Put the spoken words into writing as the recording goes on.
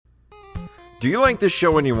Do you like this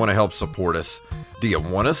show and you want to help support us? Do you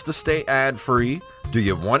want us to stay ad-free? Do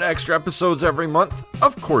you want extra episodes every month?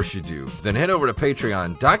 Of course you do. Then head over to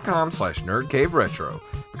patreon.com/nerdcaveretro.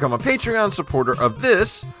 Become a Patreon supporter of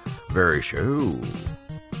this very show.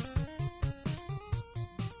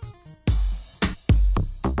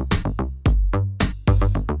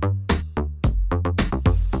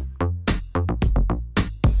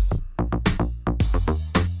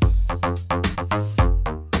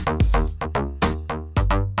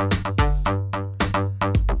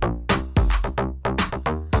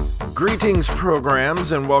 Greetings,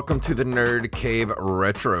 programs, and welcome to the Nerd Cave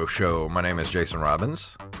Retro Show. My name is Jason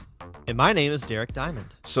Robbins. And my name is Derek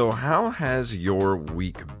Diamond. So how has your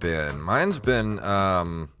week been? Mine's been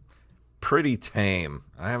pretty tame.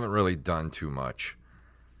 I haven't really done too much.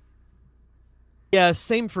 Yeah,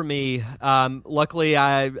 same for me. Luckily,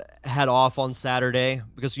 I had off on Saturday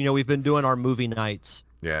because, we've been doing our movie nights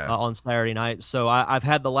on Saturday night. So I've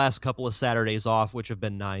had the last couple of Saturdays off, which have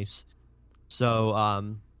been nice.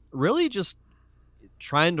 So really just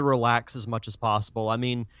trying to relax as much as possible. I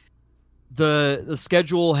mean, the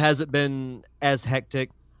schedule hasn't been as hectic,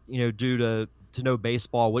 due to no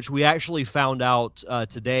baseball, which we actually found out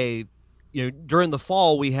today. During the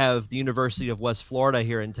fall, we have the University of West Florida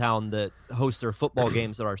here in town that hosts their football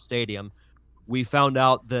games at our stadium. We found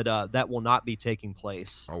out that that will not be taking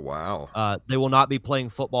place. Oh, wow. They will not be playing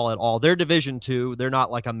football at all. They're Division II. They're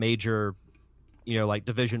not like a major, like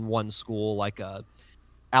Division I school, like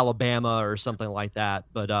Alabama or something like that.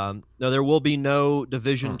 But no, there will be no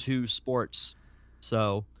Division II sports.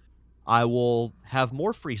 So I will have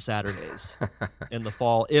more free Saturdays in the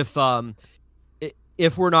fall if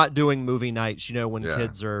we're not doing movie nights, when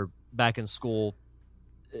kids are back in school.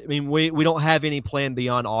 I mean, we don't have any plan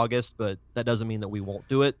beyond August, but that doesn't mean that we won't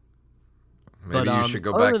do it. Maybe you should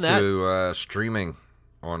go back to streaming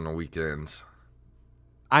on the weekends.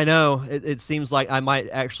 I know. It seems like I might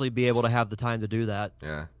actually be able to have the time to do that.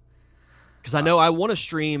 Yeah. Because I know I want to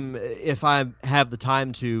stream, if I have the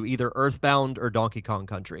time to, either Earthbound or Donkey Kong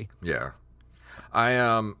Country. Yeah.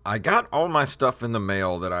 I got all my stuff in the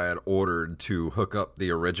mail that I had ordered to hook up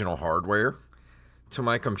the original hardware to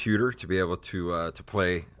my computer to be able to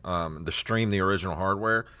play the stream the original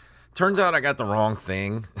hardware. Turns out I got the wrong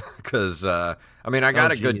thing because I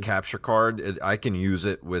got a good capture card. I can use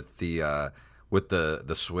it with the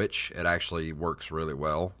Switch. It actually works really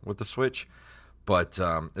well with the Switch, but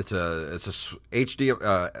it's a HD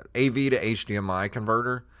AV to HDMI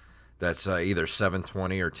converter that's either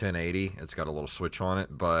 720 or 1080. It's got a little switch on it,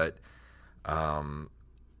 but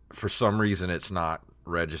for some reason it's not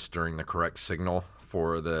registering the correct signal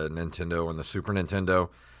for the Nintendo and the Super Nintendo.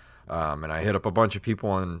 And I hit up a bunch of people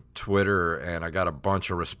on Twitter, and I got a bunch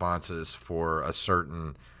of responses for a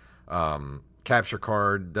certain capture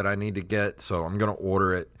card that I need to get. So I'm going to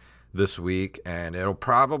order it this week, and it'll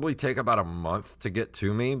probably take about a month to get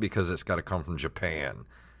to me because it's got to come from Japan.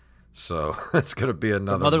 So it's going to be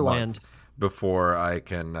another month before I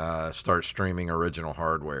can start streaming original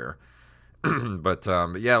hardware. But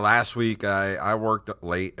last week I worked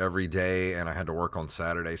late every day, and I had to work on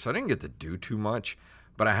Saturday, so I didn't get to do too much.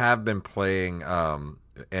 But I have been playing.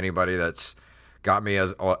 Anybody that's got me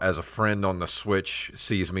as a friend on the Switch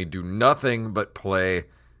sees me do nothing but play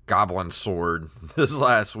Goblin Sword this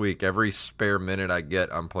last week. Every spare minute I get,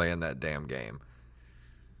 I'm playing that damn game.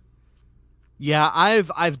 Yeah,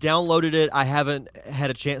 I've downloaded it. I haven't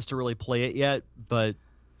had a chance to really play it yet, but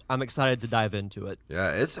I'm excited to dive into it.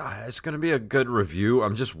 Yeah, it's going to be a good review.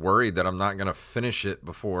 I'm just worried that I'm not going to finish it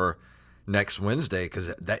before next Wednesday because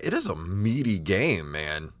it is a meaty game,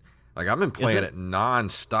 man. Like, I've been playing it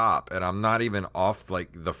nonstop, and I'm not even off like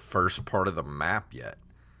the first part of the map yet.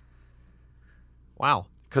 Wow.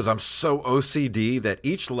 Because I'm so OCD that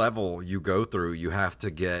each level you go through, you have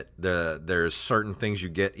to get there's certain things you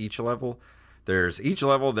get each level. There's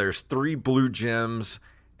 3 blue gems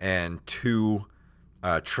and 2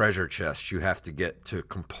 treasure chests you have to get to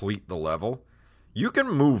complete the level. You can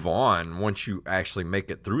move on once you actually make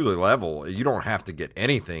it through the level. You don't have to get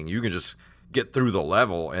anything. You can just get through the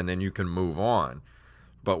level, and then you can move on.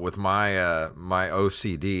 But with my my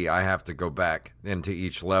OCD, I have to go back into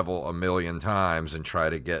each level a million times and try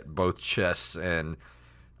to get both chests and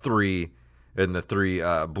the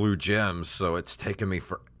 3 blue gems. So it's taken me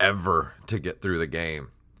forever to get through the game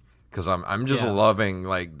because I'm just loving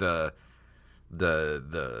like the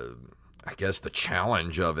I guess the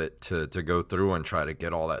challenge of it to go through and try to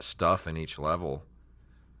get all that stuff in each level.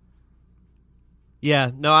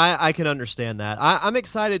 Yeah, no, I can understand that. I'm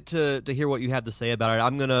excited to hear what you have to say about it.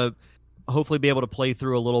 I'm going to hopefully be able to play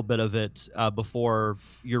through a little bit of it before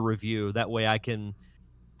your review. That way I can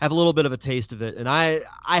have a little bit of a taste of it. And I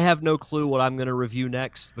have no clue what I'm going to review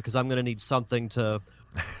next, because I'm going to need something to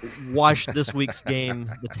wash this week's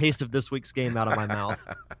game, the taste of this week's game, out of my mouth.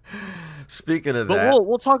 Speaking of that,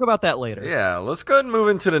 we'll talk about that later. Yeah, let's go ahead and move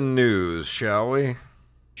into the news, shall we?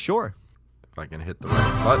 Sure. If I can hit the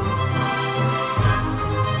right button.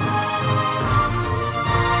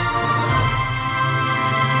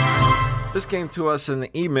 This came to us in the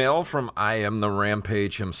email from I Am the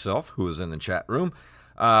Rampage himself, who is in the chat room,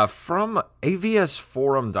 from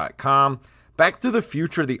avsforum.com. Back to the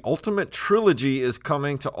Future, the Ultimate Trilogy is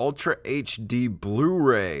coming to Ultra HD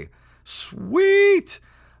Blu-ray. Sweet!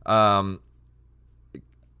 In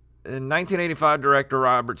 1985, director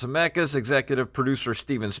Robert Zemeckis, executive producer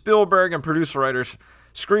Steven Spielberg, and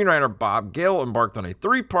producer-screenwriter Bob Gale embarked on a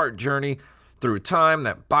 3-part journey through time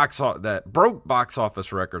that broke box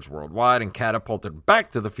office records worldwide and catapulted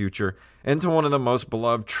Back to the Future into one of the most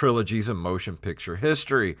beloved trilogies in motion picture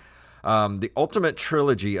history. The Ultimate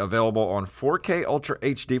Trilogy, available on 4K Ultra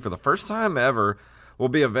HD for the first time ever, will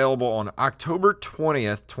be available on October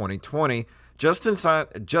 20th, 2020, just in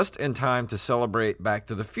time to celebrate Back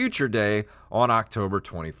to the Future Day on October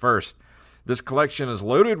 21st. This collection is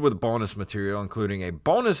loaded with bonus material, including a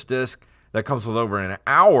bonus disc that comes with over an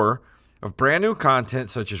hour of brand new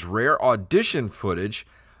content, such as rare audition footage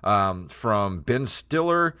from Ben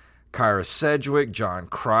Stiller, Kyra Sedgwick, John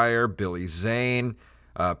Cryer, Billy Zane,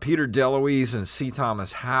 Peter DeLuise, and C.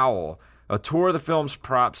 Thomas Howell, a tour of the film's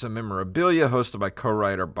props and memorabilia hosted by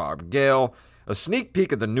co-writer Bob Gale, a sneak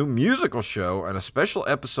peek at the new musical show, and a special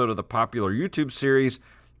episode of the popular YouTube series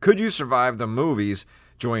Could You Survive the Movies?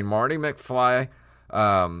 Join Marty McFly,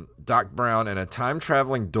 Doc Brown, and a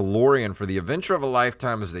time-traveling DeLorean for the adventure of a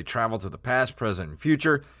lifetime as they travel to the past, present, and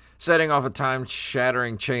future, setting off a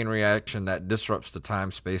time-shattering chain reaction that disrupts the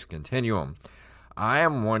time-space continuum. I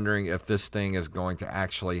am wondering if this thing is going to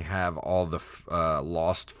actually have all the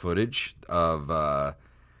lost footage of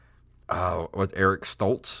with Eric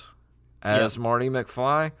Stoltz as Marty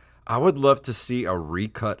McFly. I would love to see a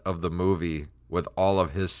recut of the movie with all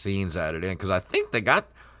of his scenes added in, because I think they got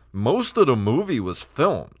most of the movie was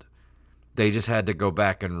filmed. They just had to go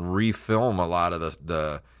back and refilm a lot of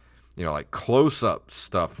the like close-up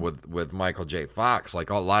stuff with Michael J. Fox. Like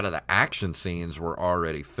a lot of the action scenes were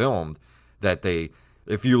already filmed. That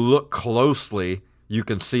if you look closely, you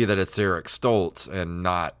can see that it's Eric Stoltz and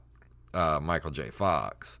not Michael J.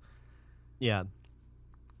 Fox. Yeah.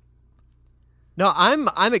 No,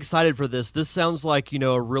 I'm excited for this. This sounds like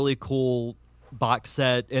a really cool box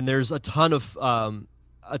set, and there's a ton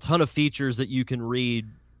of features that you can read,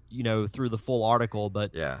 through the full article.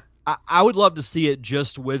 But yeah, I would love to see it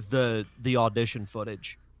just with the audition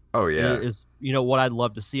footage. Oh yeah, is what I'd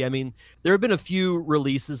love to see. I mean, there have been a few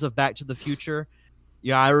releases of Back to the Future.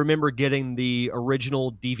 Yeah, I remember getting the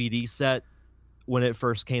original DVD set when it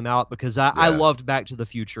first came out, because I loved Back to the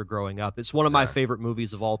Future growing up. It's one of my favorite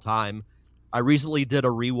movies of all time. I recently did a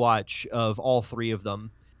rewatch of all 3 of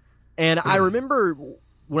them. And I remember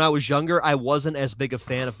when I was younger, I wasn't as big a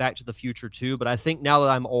fan of Back to the Future 2, but I think now that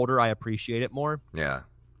I'm older, I appreciate it more. Yeah.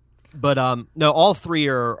 But no, all 3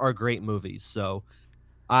 are great movies. So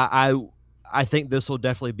I think this will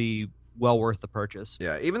definitely be well worth the purchase.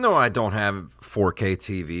 Yeah, even though I don't have 4K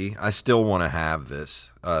TV, I still want to have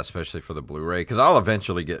this, especially for the Blu-ray, because I'll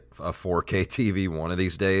eventually get a 4K TV one of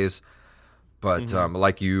these days. But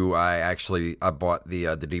like you, I bought the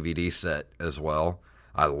DVD set as well.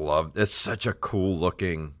 It's such a cool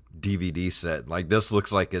looking DVD set. Like, this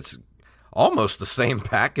looks like it's almost the same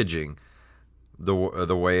packaging, the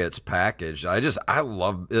way it's packaged. I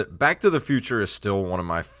love it. Back to the Future is still one of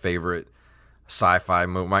my favorite sci-fi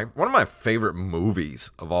one of my favorite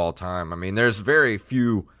movies of all time. I mean, there's very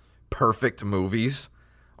few perfect movies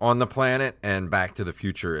on the planet, and Back to the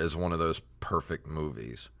Future is one of those perfect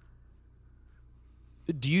movies.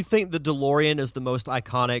 Do you think the DeLorean is the most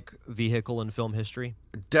iconic vehicle in film history?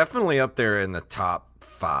 Definitely up there in the top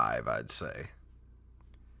 5, I'd say.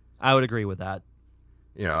 I would agree with that.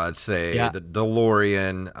 I'd say the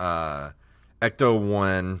DeLorean,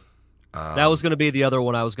 Ecto-1. That was going to be the other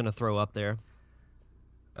one I was going to throw up there.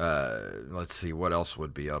 Let's see, what else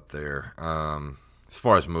would be up there? As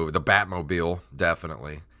far as movie, the Batmobile,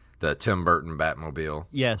 definitely. The Tim Burton Batmobile.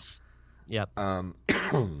 Yes. Yep.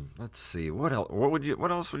 Let's see. What else?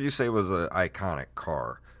 What else would you say was an iconic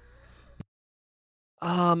car?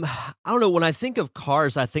 I don't know. When I think of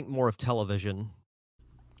cars, I think more of television.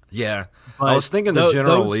 Yeah, but I was thinking the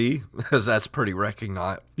General Lee, because that's pretty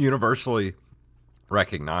universally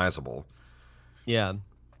recognizable. Yeah.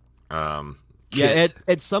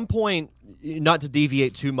 At some point, not to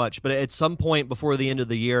deviate too much, but at some point before the end of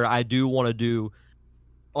the year, I do want to do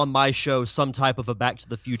on my show some type of a Back to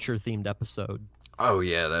the Future themed episode. Oh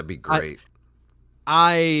yeah, that'd be great.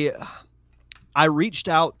 I reached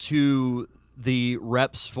out to the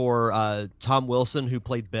reps for Tom Wilson, who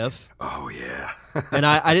played Biff. Oh yeah. And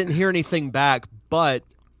I didn't hear anything back, but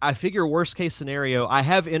I figure worst case scenario, I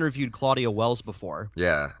have interviewed Claudia Wells before.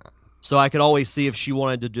 Yeah. So I could always see if she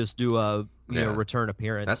wanted to just do a return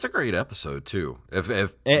appearance. That's a great episode too.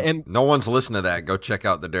 If no one's listened to that, go check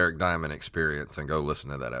out the Derek Diamond Experience and go listen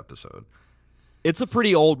to that episode. It's a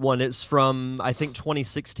pretty old one. It's from I think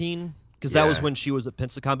 2016 because that was when she was at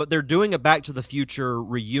Pensacon. But they're doing a Back to the Future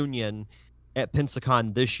reunion at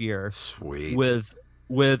Pensacon this year. Sweet.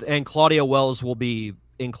 And Claudia Wells will be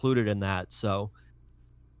included in that. So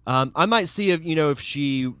I might see if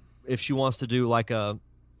she wants to do like a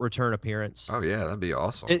return appearance. Oh yeah, that'd be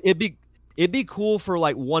awesome. It'd be cool for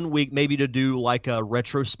like 1 week maybe to do like a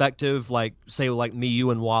retrospective, like say like Me, You,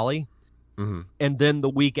 and Wally, and then the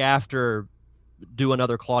week after do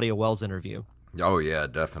another Claudia Wells interview. Oh yeah,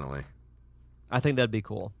 definitely. I think that'd be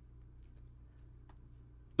cool.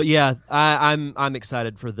 But yeah, I'm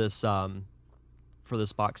excited for this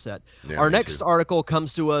box set. Yeah, our next article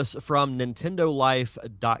comes to us from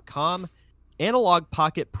NintendoLife.com. Analog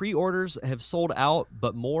Pocket pre-orders have sold out,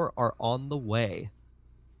 but more are on the way.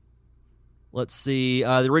 Let's see.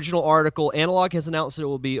 The original article, Analog has announced that it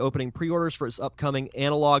will be opening pre-orders for its upcoming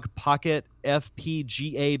Analog Pocket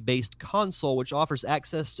FPGA-based console, which offers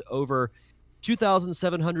access to over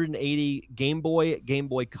 2,780 Game Boy, Game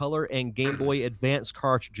Boy Color, and Game Boy Advance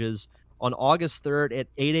cartridges on August 3rd at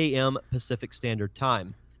 8 a.m. Pacific Standard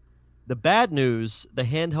Time. The bad news, the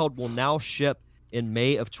handheld will now ship in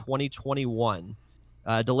May of 2021,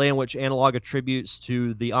 a delay in which Analog attributes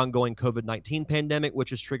to the ongoing COVID-19 pandemic, which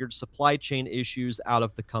has triggered supply chain issues out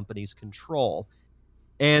of the company's control.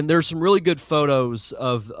 And there's some really good photos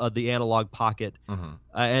of the Analog Pocket.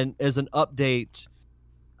 And as an update,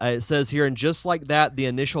 it says here, and just like that, the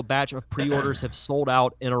initial batch of pre-orders have sold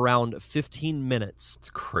out in around 15 minutes. It's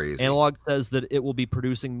crazy. Analog says that it will be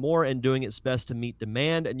producing more and doing its best to meet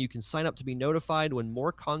demand, and you can sign up to be notified when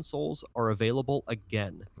more consoles are available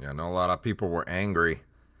again. Yeah, I know a lot of people were angry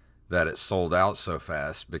that it sold out so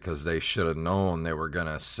fast because they should have known they were going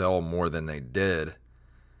to sell more than they did.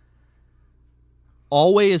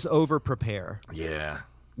 Always over-prepare. Yeah.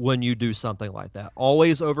 When you do something like that.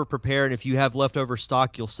 Always over-prepare, and if you have leftover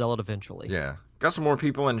stock, you'll sell it eventually. Yeah. Got some more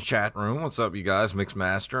people in the chat room. What's up, you guys?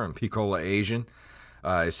 Mixmaster and Picola Asian.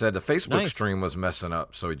 He said the Facebook stream was messing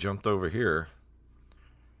up, so he jumped over here.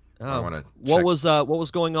 Oh. What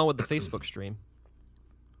was going on with the Facebook stream?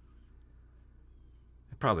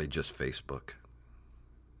 Probably just Facebook.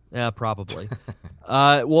 Yeah, probably.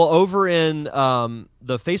 Well, over in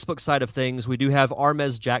the Facebook side of things, we do have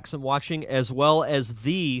Armez Jackson watching, as well as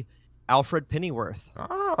the Alfred Pennyworth.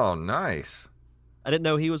 Oh, nice. I didn't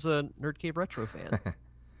know he was a Nerd Cave Retro fan.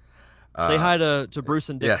 Say hi to Bruce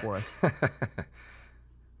and Dick for us.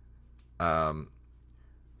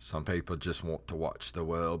 Some people just want to watch the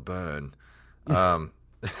world burn.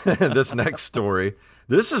 This next story,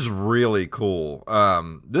 this is really cool.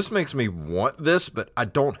 This makes me want this, but I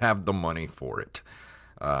don't have the money for it.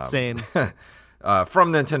 Same.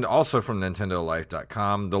 From Nintendo, also from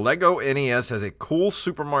NintendoLife.com, the Lego NES has a cool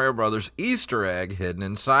Super Mario Brothers Easter egg hidden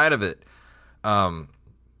inside of it.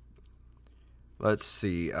 Let's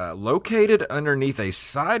see. Located underneath a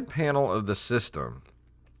side panel of the system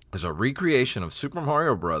is a recreation of Super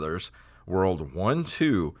Mario Brothers World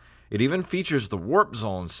 1-2. It even features the Warp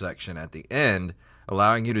Zone section at the end,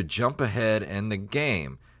 allowing you to jump ahead in the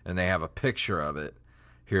game. And they have a picture of it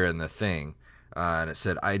here in the thing. And it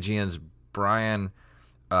said IGN's Brian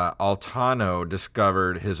Altano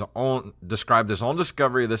described his own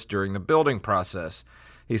discovery of this during the building process.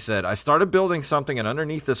 He said, I started building something, and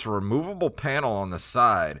underneath this removable panel on the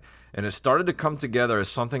side, and it started to come together as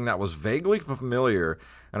something that was vaguely familiar,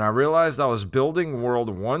 and I realized I was building World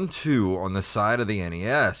 1-2 on the side of the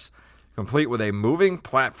NES, complete with a moving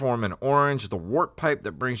platform in orange, the warp pipe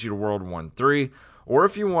that brings you to World 1-3, or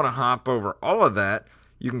if you want to hop over all of that,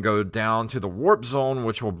 you can go down to the Warp Zone,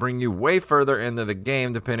 which will bring you way further into the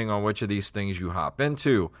game, depending on which of these things you hop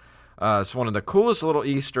into. It's one of the coolest little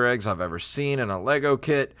Easter eggs I've ever seen in a Lego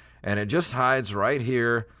kit, and it just hides right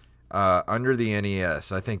here under the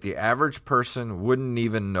NES. I think the average person wouldn't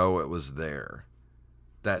even know it was there.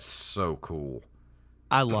 That's so cool.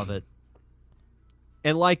 I love it.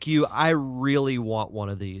 And like you, I really want one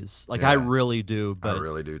of these. Like, I really do. But I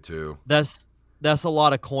really do, too. That's a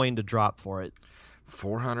lot of coin to drop for it.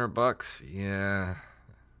 $400? Yeah.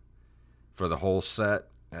 For the whole set?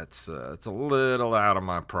 It's a little out of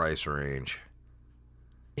my price range.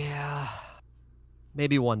 Yeah.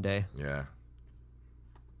 Maybe one day. Yeah.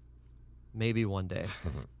 Maybe one day.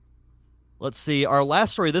 Let's see. Our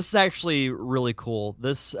last story, this is actually really cool.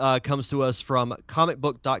 This comes to us from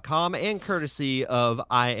comicbook.com and courtesy of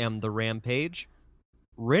I Am the Rampage.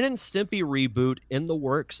 Ren and Stimpy reboot in the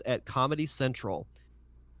works at Comedy Central.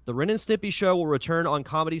 The Ren and Stimpy show will return on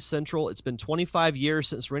Comedy Central. It's been 25 years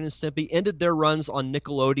since Ren and Stimpy ended their runs on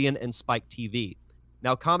Nickelodeon and Spike TV.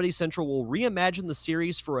 Now, Comedy Central will reimagine the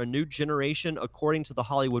series for a new generation, according to The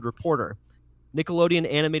Hollywood Reporter.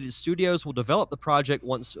 Nickelodeon Animated Studios will develop the project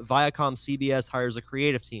once Viacom CBS hires a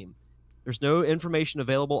creative team. There's no information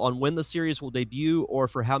available on when the series will debut or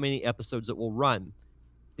for how many episodes it will run.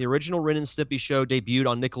 The original Ren and Stimpy show debuted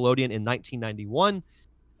on Nickelodeon in 1991.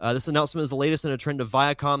 This announcement is the latest in a trend of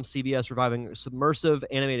Viacom CBS reviving submersive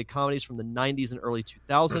animated comedies from the 90s and early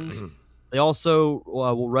 2000s. They also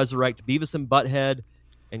will resurrect Beavis and Butthead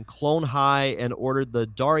and Clone High and ordered the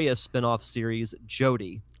Daria spinoff series,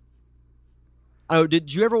 Jody. Oh,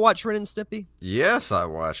 did you ever watch Ren and Stimpy? Yes, I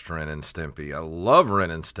watched Ren and Stimpy. I love Ren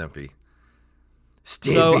and Stimpy.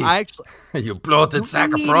 Stimpy, so I actually, you bloated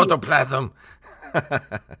sack of protoplasm.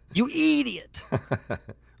 You idiot.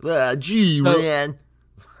 Gee, Ren.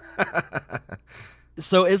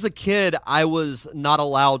 So as a kid, I was not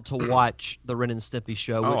allowed to watch the Ren and Stimpy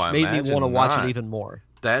show, which made me want to watch it even more.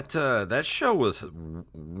 That show was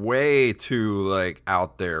way too like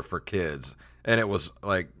out there for kids, and it was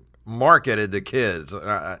like marketed to kids.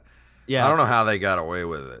 I don't know how they got away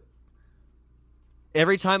with it.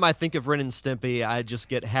 Every time I think of Ren and Stimpy, I just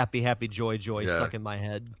get happy, joy stuck in my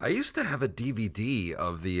head. I used to have a DVD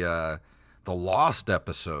of the Lost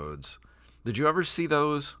episodes. Did you ever see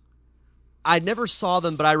those? I never saw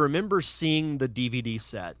them, but I remember seeing the DVD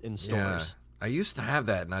set in stores. Yeah, I used to have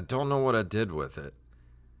that, and I don't know what I did with it.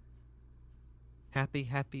 Happy,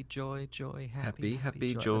 joy, happy,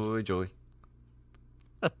 joy.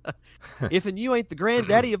 If and you ain't the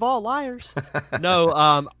granddaddy of all liars.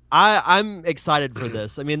 No, I'm excited for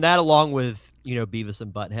this. I mean, that along with, Beavis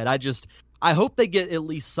and Butthead. I hope they get at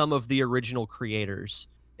least some of the original creators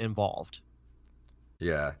involved.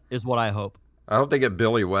 Yeah. Is what I hope. I hope they get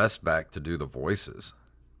Billy West back to do the voices.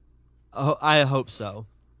 Oh, I hope so.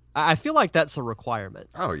 I feel like that's a requirement.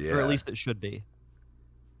 Oh, yeah. Or at least it should be.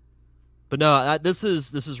 But no, this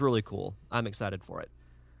is really cool. I'm excited for it.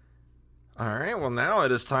 All right, well, now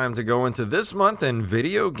it is time to go into this month in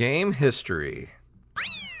video game history.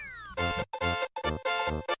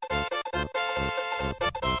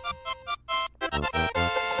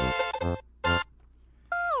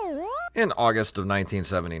 In August of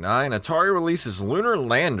 1979, Atari releases Lunar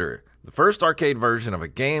Lander, the first arcade version of a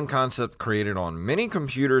game concept created on mini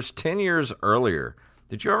computers 10 years earlier.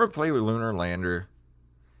 Did you ever play Lunar Lander?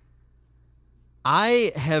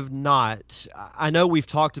 I have not. I know we've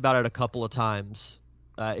talked about it a couple of times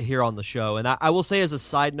here on the show, and I will say as a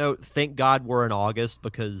side note, thank God we're in August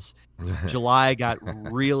because July got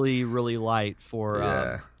really, really light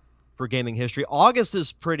for gaming history. August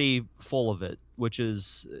is pretty full of it, which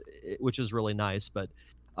is really nice. But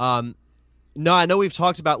no, I know we've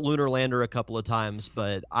talked about Lunar Lander a couple of times,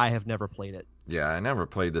 but I have never played it. Yeah, I never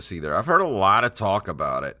played this either. I've heard a lot of talk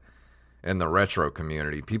about it in the retro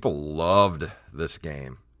community. People loved this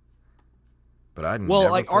game, but I never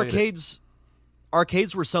like played arcades.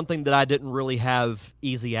 Arcades were something that I didn't really have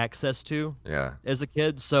easy access to. Yeah. As a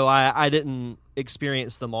kid, so I didn't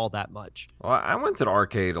experience them all that much. Well, I went to the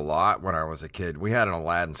arcade a lot when I was a kid. We had an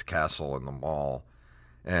Aladdin's Castle in the mall,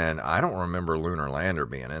 and I don't remember Lunar Lander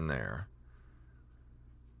being in there.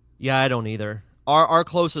 Yeah, I don't either. Our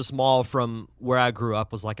closest mall from where I grew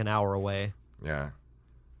up was like an hour away. Yeah.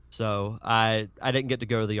 So I didn't get to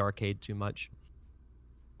go to the arcade too much.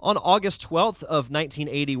 On August 12th of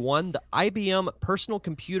 1981, the IBM personal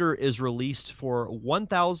computer is released for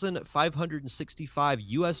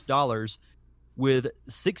 $1,565 with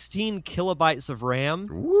 16 kilobytes of RAM,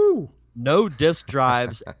 Woo! No disk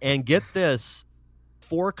drives, and get this,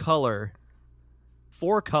 4-color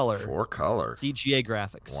CGA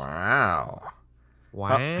graphics. Wow.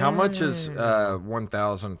 How much is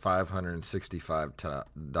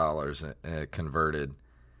 $1,565 converted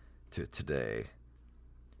to today?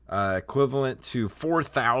 Equivalent to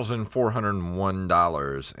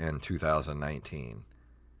 $4,401 in 2019.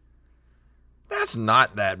 That's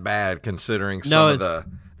not that bad considering some of the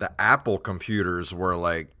Apple computers were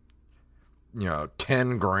like,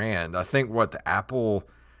 $10,000. I think the Apple,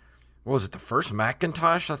 what was it? The first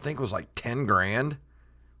Macintosh I think was like $10,000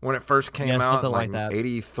 when it first came out, like that.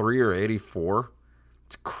 83 or 84.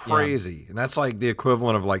 It's crazy, and that's like the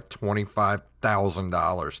equivalent of like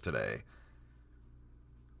 $25,000 today.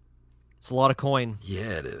 It's a lot of coin. Yeah,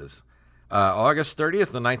 it is. August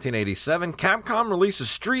 30th of 1987, Capcom releases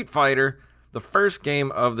Street Fighter, the first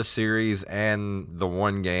game of the series and the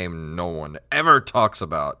one game no one ever talks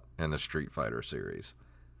about in the Street Fighter series.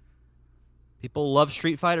 People love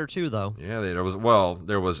Street Fighter 2, though. Yeah,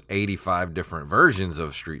 there was 85 different versions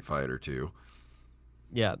of Street Fighter 2.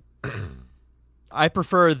 Yeah. I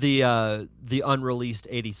prefer the unreleased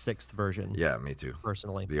 86th version. Yeah, me too.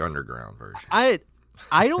 Personally. The underground version.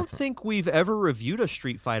 I don't think we've ever reviewed a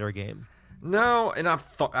Street Fighter game. No, and I've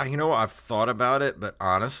thought about it, but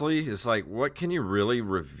honestly, it's like, what can you really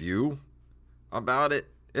review about it?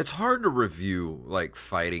 It's hard to review like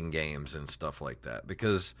fighting games and stuff like that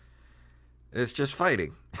because it's just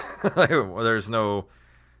fighting. There's no.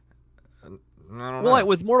 Well, like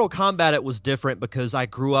with Mortal Kombat, it was different because I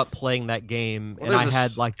grew up playing that game and I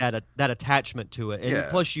had like that attachment to it. And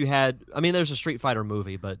plus, you had, I mean, there's a Street Fighter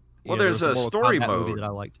movie, but there's a story mode that I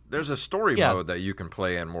liked. There's a story mode that you can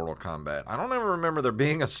play in Mortal Kombat. I don't ever remember there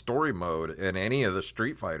being a story mode in any of the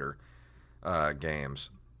Street Fighter games.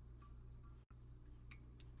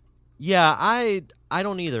 Yeah, I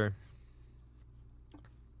don't either.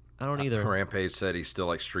 Rampage said he still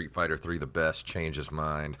likes Street Fighter 3 the best. Changed his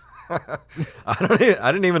mind. I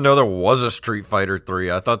didn't even know there was a Street Fighter 3.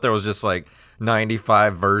 I thought there was just like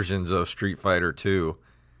 95 versions of Street Fighter 2.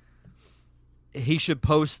 He should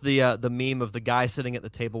post the meme of the guy sitting at the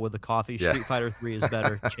table with the coffee. Yeah. Street Fighter 3 is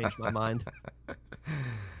better. Changed my mind.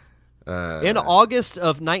 In August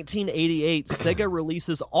of 1988, Sega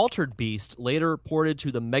releases Altered Beast, later ported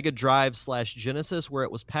to the Mega Drive / Genesis, where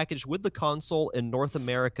it was packaged with the console in North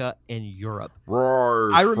America and Europe.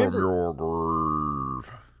 Rise from your grave.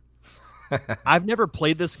 I've never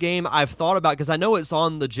played this game. I've thought about, because I know it's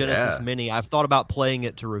on the Genesis Mini, I've thought about playing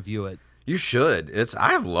it to review it. You should.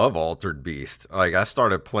 I love Altered Beast. Like, I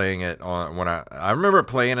started playing it when I remember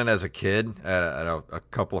playing it as a kid at a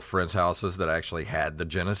couple of friends' houses that actually had the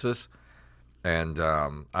Genesis, and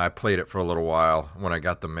I played it for a little while when I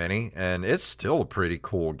got the Mini, and it's still a pretty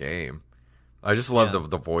cool game. I just love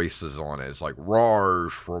the voices on it. It's like,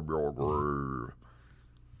 "Rise from your grave."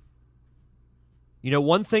 You know,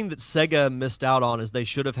 one thing that Sega missed out on is they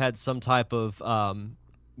should have had some type of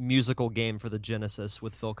musical game for the Genesis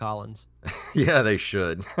with Phil Collins. Yeah, they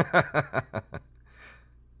should.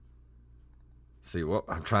 See, what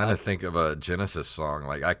I'm trying to think of a Genesis song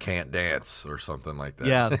like "I Can't Dance" or something like that.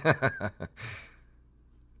 Yeah.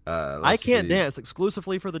 I Can't Dance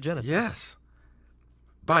exclusively for the Genesis. Yes.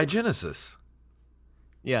 By Genesis.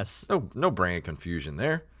 Yes. No brand confusion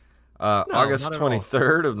there. August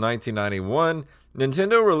 23rd of 1991,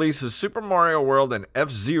 Nintendo releases Super Mario World and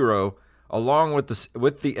F-Zero along with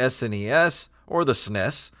the SNES or the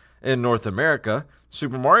SNES in North America.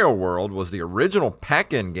 Super Mario World was the original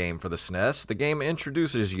pack-in game for the SNES. The game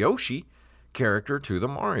introduces Yoshi character to the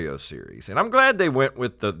Mario series. And I'm glad they went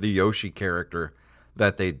with the Yoshi character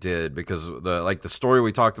that they did, because the story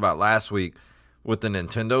we talked about last week with the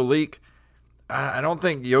Nintendo leak, I don't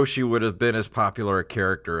think Yoshi would have been as popular a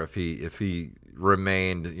character if he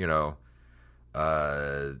remained,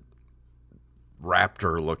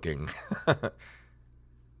 raptor looking.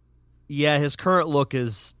 Yeah, his current look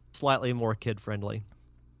is slightly more kid-friendly.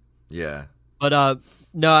 Yeah. But,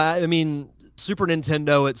 no, I mean, Super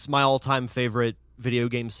Nintendo, it's my all-time favorite video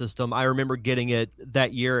game system. I remember getting it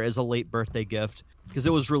that year as a late birthday gift because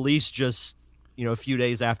it was released just, a few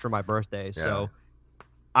days after my birthday. Yeah. So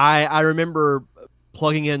I remember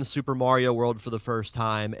plugging in Super Mario World for the first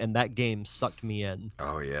time, and that game sucked me in.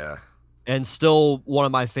 Oh, yeah. And still one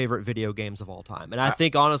of my favorite video games of all time. And I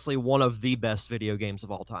think, honestly, one of the best video games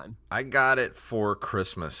of all time. I got it for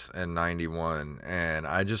Christmas in 91, and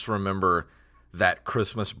I just remember that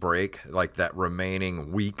Christmas break, like that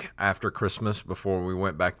remaining week after Christmas before we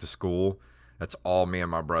went back to school. That's all me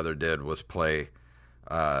and my brother did was play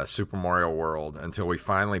Super Mario World until we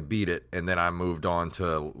finally beat it, and then I moved on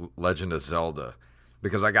to Legend of Zelda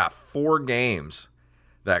because I got 4 games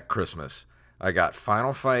that Christmas. I got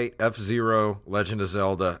Final Fight, F-Zero, Legend of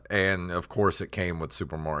Zelda, and of course it came with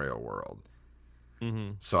Super Mario World.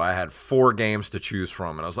 Mm-hmm. So I had 4 games to choose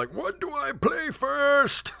from, and I was like, what do I play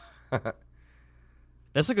first?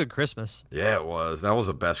 That's a good Christmas. Yeah, it was. That was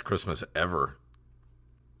the best Christmas ever.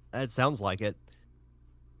 It sounds like it.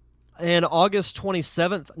 And August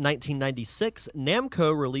 27th, 1996,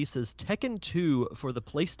 Namco releases Tekken 2 for the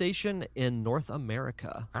PlayStation in North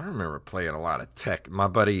America. I remember playing a lot of Tekken. My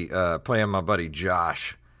buddy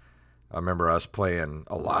Josh. I remember us playing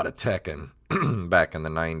a lot of Tekken back in the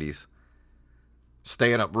 90s.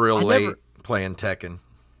 Staying up real late playing Tekken.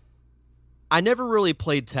 I never really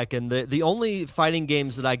played Tekken. The only fighting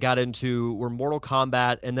games that I got into were Mortal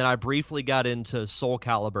Kombat, and then I briefly got into Soul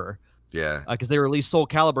Calibur. Yeah. Because they released Soul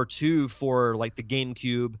Calibur 2 for like the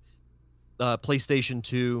GameCube, PlayStation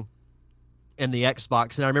 2, and the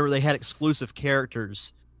Xbox. And I remember they had exclusive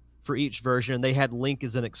characters for each version. They had Link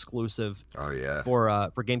as an exclusive. Oh yeah. For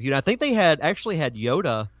GameCube. And I think they had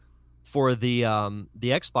Yoda for the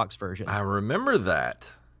Xbox version. I remember that.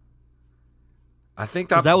 I think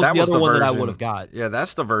that was the other version, one that I would have got. Yeah,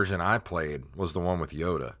 that's the version I played. Was the one with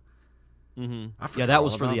Yoda. Mm-hmm. Yeah, that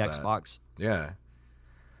was for the Xbox. Yeah.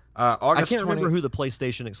 I can't remember who the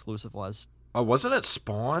PlayStation exclusive was. Oh, wasn't it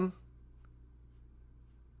Spawn?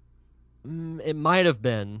 It might have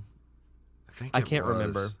been. I can't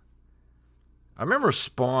remember. I remember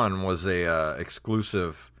Spawn was a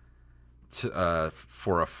exclusive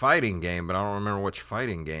for a fighting game, but I don't remember which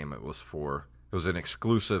fighting game it was for. It was an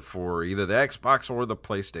exclusive for either the Xbox or the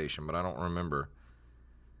PlayStation, but I don't remember.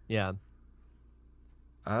 Yeah.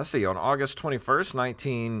 Let's see. On August 21st,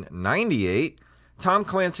 1998, Tom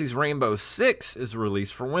Clancy's Rainbow Six is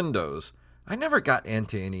released for Windows. I never got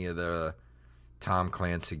into any of the Tom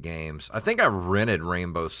Clancy games. I think I rented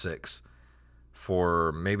Rainbow Six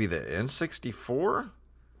for maybe the N64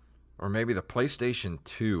 or maybe the PlayStation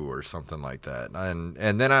 2 or something like that.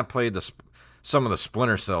 And then I played some of the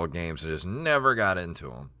Splinter Cell games and just never got into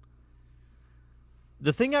them.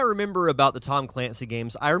 The thing I remember about the Tom Clancy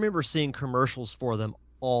games, I remember seeing commercials for them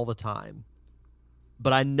all the time,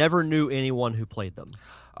 but I never knew anyone who played them.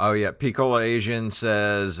 Oh, yeah. Piccola Asian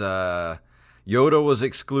says Yoda was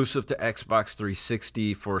exclusive to Xbox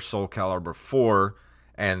 360 for Soul Calibur 4,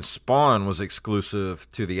 and Spawn was exclusive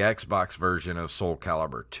to the Xbox version of Soul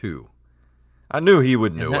Calibur 2. I knew he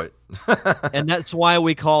would know it. And that's why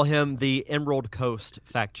we call him the Emerald Coast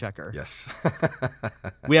fact checker. Yes.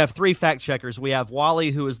 We have 3 fact checkers. We have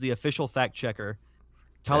Wally, who is the official fact checker,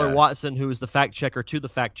 Tyler Watson, who is the fact checker to the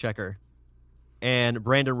fact checker, and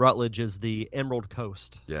Brandon Rutledge is the Emerald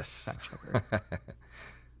Coast fact checker.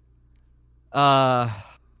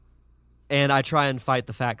 And I try and fight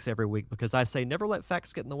the facts every week because I say never let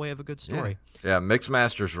facts get in the way of a good story. Yeah,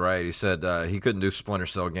 Mixmaster's right. He said he couldn't do Splinter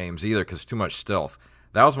Cell games either because too much stealth.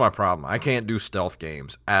 That was my problem. I can't do stealth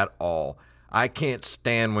games at all. I can't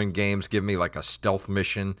stand when games give me like a stealth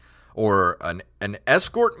mission or an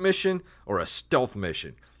escort mission or a stealth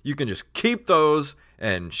mission. You can just keep those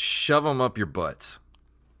and shove them up your butts.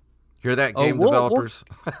 Hear that, game developers?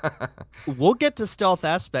 We'll get to stealth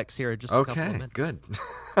aspects here in just a couple of minutes. Good.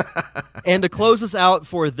 And to close us out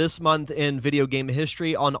for this month in video game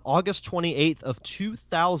history, on August 28th of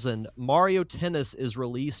 2000, Mario Tennis is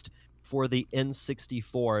released for the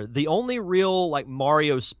N64. The only real like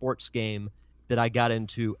Mario sports game that I got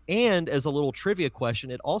into. And as a little trivia question,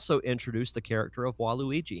 it also introduced the character of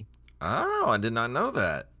Waluigi. Oh, I did not know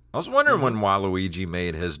that. I was wondering when Waluigi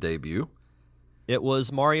made his debut. It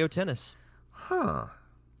was Mario Tennis. Huh.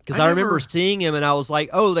 Because I remember seeing him and I was like,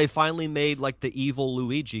 oh, they finally made like the evil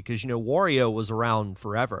Luigi. Because, Wario was around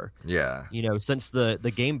forever. Yeah. Since the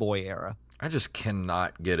Game Boy era. I just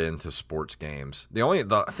cannot get into sports games.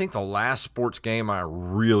 I think the last sports game I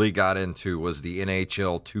really got into was the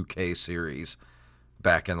NHL 2K series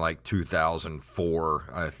back in like 2004,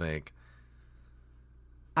 I think.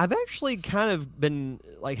 I've actually kind of been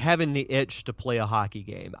like having the itch to play a hockey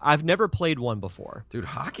game. I've never played one before. Dude,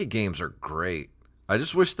 hockey games are great. I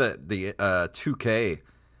just wish that the 2K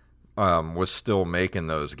was still making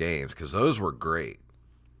those games because those were great.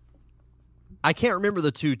 I can't remember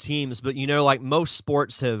the 2 teams, but like most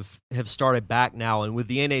sports have started back now, and with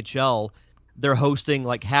the NHL, they're hosting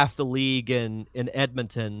like half the league in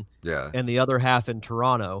Edmonton, and the other half in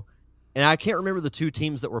Toronto. And I can't remember the 2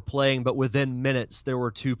 teams that were playing, but within minutes there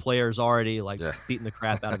were 2 players already beating the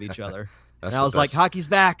crap out of each other. And I was like, hockey's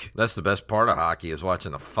back. That's the best part of hockey is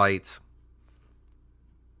watching the fights.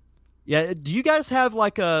 Yeah, do you guys have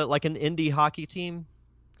like an indie hockey team?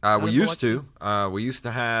 We used to. We used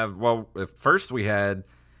to have. Well, at first we had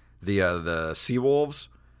the Seawolves,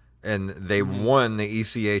 and they won the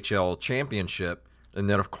ECHL championship, and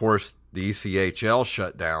then of course the ECHL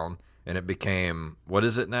shut down, and it became, what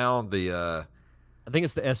is it now? I think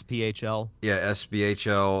it's the SPHL. Yeah,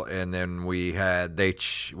 SPHL, and then we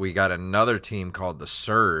got another team called the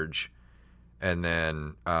Surge. And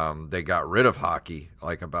then they got rid of hockey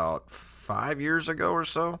like about 5 years ago or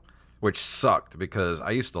so, which sucked because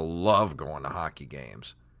I used to love going to hockey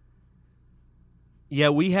games. Yeah,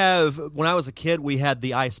 when I was a kid, we had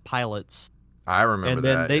the Ice Pilots. I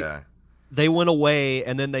remember that, They went away,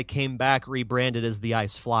 and then they came back rebranded as the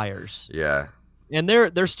Ice Flyers. Yeah. And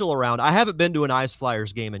they're still around. I haven't been to an Ice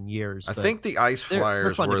Flyers game in years. I think the Ice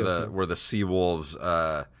Flyers were the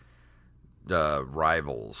Seawolves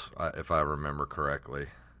rivals, if I remember correctly.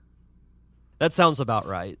 That sounds about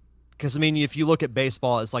right. Because, I mean, if you look at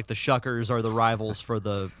baseball, it's like the Shuckers are the rivals for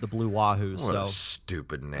the Blue Wahoos. What a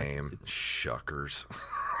stupid name. Shuckers.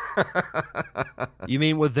 You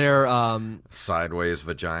mean with their... sideways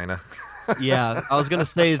vagina? Yeah, I was going to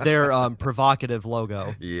say their provocative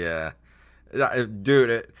logo. Yeah.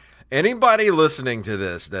 Dude, anybody listening to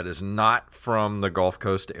this that is not from the Gulf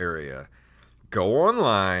Coast area, go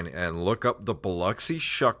online and look up the Biloxi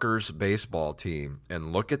Shuckers baseball team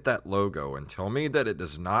and look at that logo and tell me that it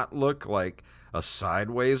does not look like a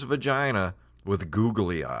sideways vagina with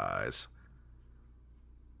googly eyes.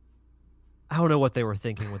 I don't know what they were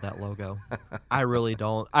thinking with that logo. I really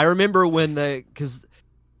don't. I remember when because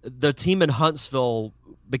the team in Huntsville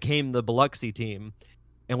became the Biloxi team,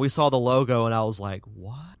 and we saw the logo, and I was like,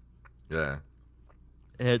 what? Yeah.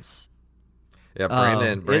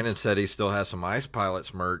 Brandon said he still has some Ice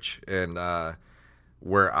Pilots merch, and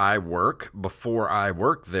where I work, before I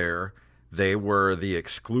worked there, they were the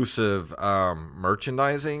exclusive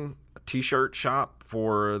merchandising t-shirt shop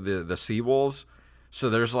for the Seawolves. So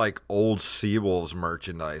there's like old Seawolves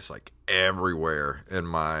merchandise like everywhere in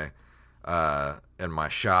my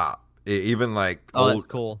shop. Even like old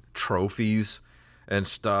cool trophies and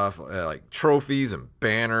stuff, like trophies and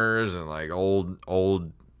banners and like old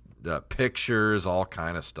pictures, all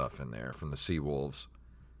kind of stuff in there from the Seawolves.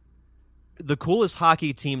 The coolest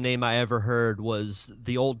hockey team name I ever heard was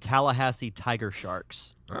the old Tallahassee Tiger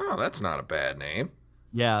Sharks. Oh, that's not a bad name.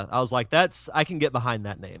 Yeah, I was like, I can get behind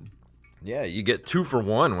that name. Yeah, you get 2 for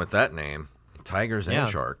 1 with that name. Tigers and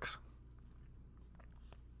Sharks.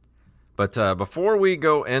 But before we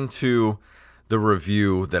go into the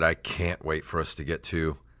review that I can't wait for us to get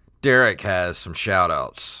to, Derek has some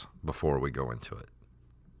shout-outs before we go into it.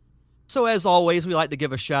 So as always, we like to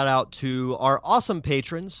give a shout-out to our awesome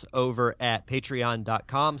patrons over at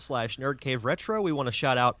patreon.com/nerdcaveretro. We want to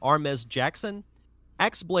shout out Armez Jackson,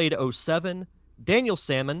 Axeblade07, Daniel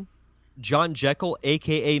Salmon, John Jekyll,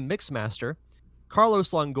 a.k.a. Mixmaster,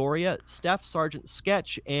 Carlos Longoria, Staff Sergeant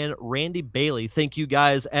Sketch, and Randy Bailey. Thank you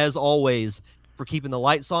guys, as always, for keeping the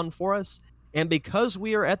lights on for us. And because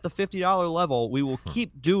we are at the $50 level, we will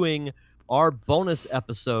keep doing our bonus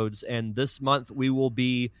episodes. And this month, we will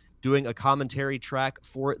be doing a commentary track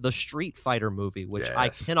for the Street Fighter movie, which I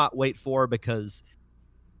cannot wait for because,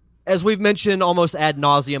 as we've mentioned almost ad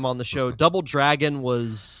nauseum on the show, Double Dragon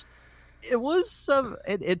was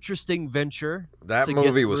an interesting venture. That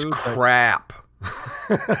movie was crap.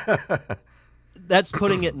 That's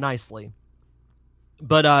putting it nicely.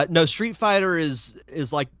 But no, Street Fighter is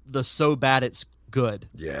like the so bad it's good.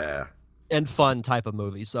 Yeah. And fun type of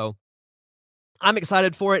movie. So I'm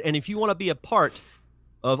excited for it. And if you want to be a part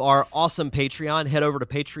of our awesome Patreon, head over to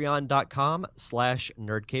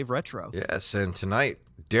patreon.com/nerdcaveretro. Yes, and tonight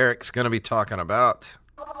Derek's going to be talking about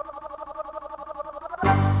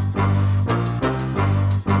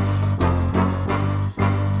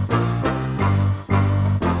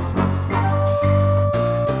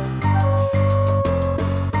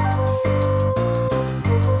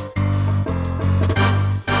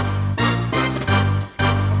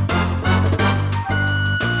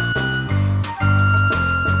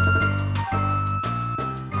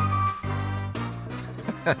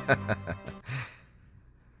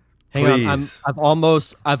Hang on, I've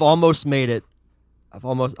almost made it.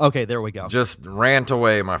 Okay, there we go. Just rant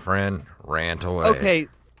away, my friend. Rant away. Okay.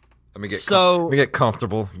 Let me get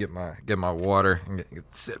comfortable. Get my water and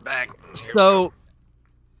sit back. So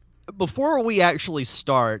before we actually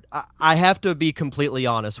start, I have to be completely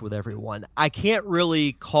honest with everyone. I can't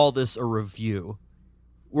really call this a review.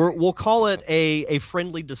 We'll call it a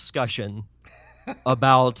friendly discussion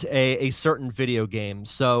about a certain video game.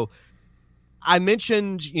 So I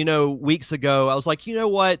mentioned, weeks ago, I was like, you know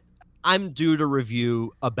what? I'm due to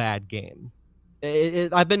review a bad game.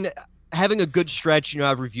 I've been having a good stretch.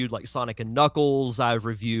 I've reviewed like Sonic and Knuckles. I've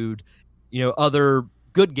reviewed, other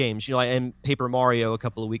good games, and Paper Mario a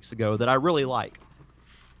couple of weeks ago that I really like.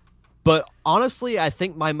 But honestly, I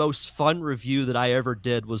think my most fun review that I ever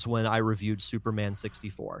did was when I reviewed Superman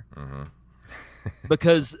 64. Mm-hmm.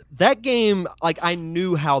 Because that game, I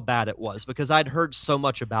knew how bad it was because I'd heard so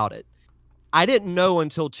much about it. I didn't know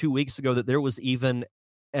until 2 weeks ago that there was even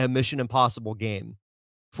a Mission Impossible game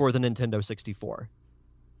for the Nintendo 64.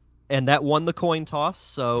 And that won the coin toss,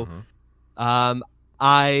 so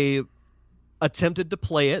I attempted to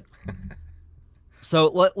play it.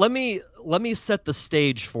 So let me set the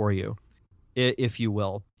stage for you, if you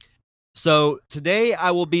will. So today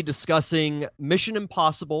I will be discussing Mission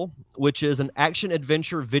Impossible, which is an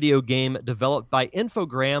action-adventure video game developed by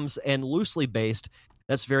Infogrames and loosely based,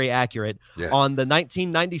 that's very accurate, on the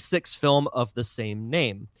 1996 film of the same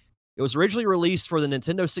name. It was originally released for the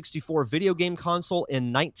Nintendo 64 video game console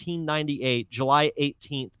in 1998, July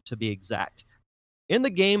 18th to be exact. In the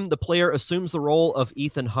game, the player assumes the role of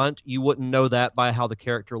Ethan Hunt. You wouldn't know that by how the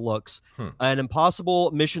character looks. An impossible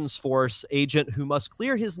missions force agent who must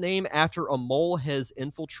clear his name after a mole has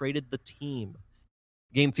infiltrated the team.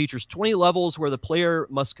 The game features 20 levels where the player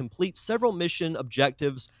must complete several mission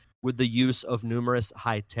objectives with the use of numerous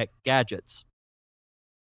high-tech gadgets.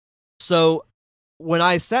 So, when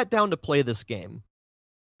I sat down to play this game,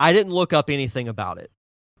 I didn't look up anything about it.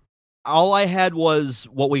 All I had was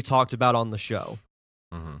what we talked about on the show.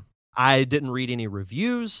 Mm-hmm. I didn't read any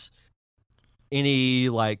reviews, any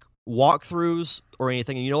like walkthroughs or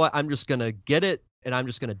anything. And you know what? I'm just going to get it and I'm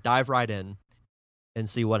just going to dive right in and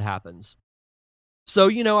see what happens.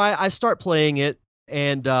 So, I start playing it,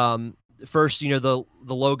 and first, the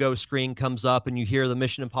logo screen comes up and you hear the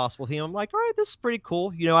Mission Impossible theme. I'm like, all right, this is pretty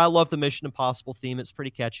cool. I love the Mission Impossible theme. It's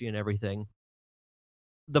pretty catchy and everything.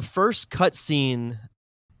 The first cutscene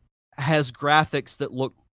has graphics that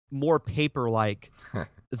look more paper-like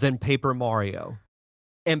than Paper Mario.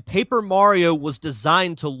 And Paper Mario was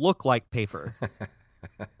designed to look like paper.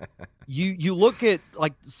 You look at,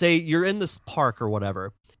 like, say you're in this park or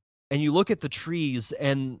whatever, and you look at the trees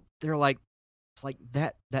and they're like, it's like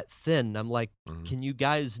that thin. I'm like, Can you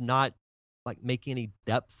guys not like make any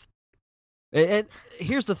depth? And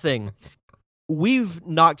here's the thing. We've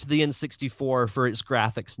knocked the N64 for its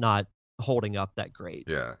graphics not holding up that great.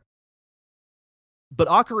 Yeah. But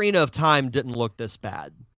Ocarina of Time didn't look this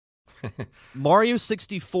bad. Mario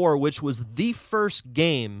 64, which was the first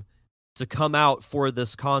game to come out for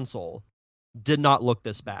this console, did not look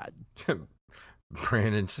this bad.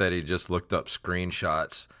 Brandon said he just looked up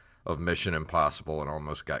screenshots of Mission Impossible and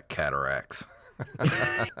almost got cataracts.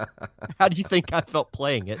 How do you think I felt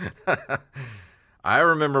playing it? I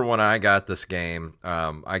remember when I got this game,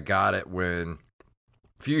 I got it when,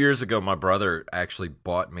 a few years ago, my brother actually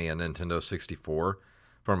bought me a Nintendo 64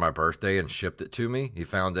 for my birthday and shipped it to me. He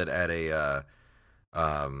found it at a,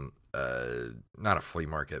 not a flea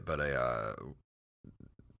market, but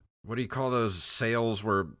what do you call those sales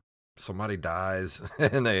where somebody dies?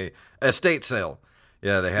 And estate sale.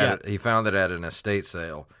 Yeah, they had it. He found it at an estate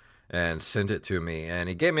sale and sent it to me. And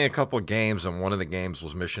he gave me a couple of games, and one of the games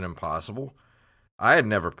was Mission Impossible. I had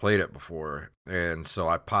never played it before, and so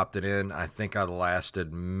I popped it in. I think I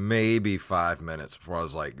lasted maybe 5 minutes before I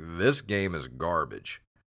was like, this game is garbage.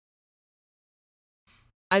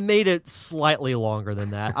 I made it slightly longer than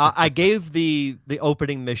that. I gave the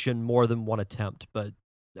opening mission more than one attempt, but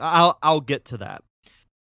I'll get to that.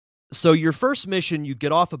 So your first mission, you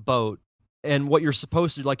get off a boat, and what you're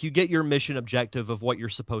supposed to do, like you get your mission objective of what you're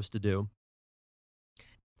supposed to do.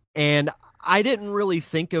 And I didn't really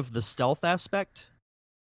think of the stealth aspect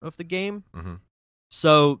of the game. Mm-hmm.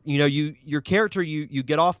 So, your character, you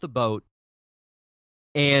get off the boat,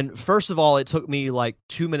 and first of all, it took me like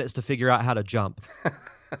 2 minutes to figure out how to jump.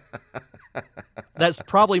 That's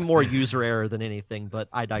probably more user error than anything, but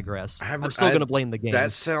I digress. I'm still going to blame the game.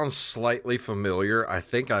 That sounds slightly familiar. I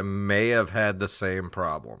think I may have had the same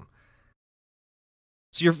problem.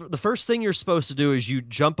 So the first thing you're supposed to do is you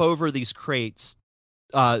jump over these crates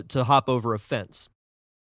to hop over a fence.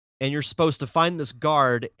 And you're supposed to find this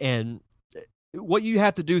guard, and what you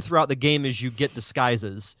have to do throughout the game is you get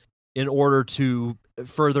disguises in order to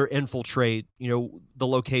further infiltrate, the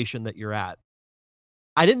location that you're at.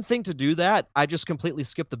 I didn't think to do that. I just completely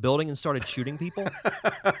skipped the building and started shooting people.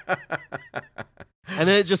 And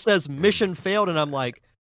then it just says mission failed, and I'm like,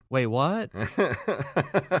 wait, what?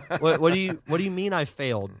 What do you mean I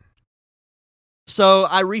failed? So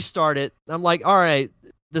I restart it. I'm like, all right,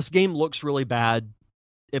 this game looks really bad.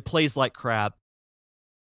 It plays like crap.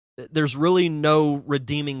 There's really no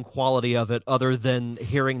redeeming quality of it other than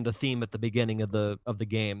hearing the theme at the beginning of the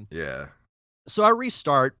game. Yeah. So I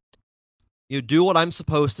restart. You do what I'm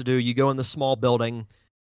supposed to do. You go in the small building.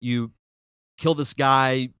 You kill this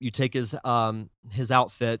guy. You take his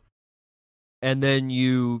outfit, and then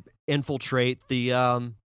you infiltrate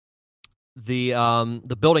the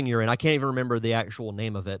building you're in. I can't even remember the actual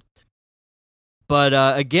name of it.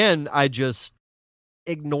 But again, I just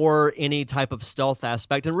ignore any type of stealth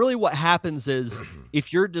aspect. And really what happens is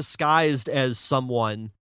if you're disguised as someone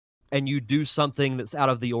and you do something that's out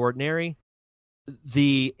of the ordinary,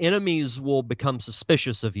 the enemies will become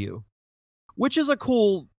suspicious of you, which is a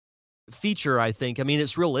cool feature, I think. I mean,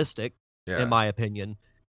 it's realistic, in my opinion.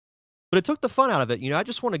 But it took the fun out of it. I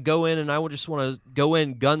just want to go in, and I would just want to go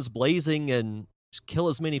in guns blazing and just kill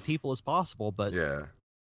as many people as possible. But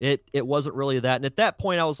it wasn't really that. And at that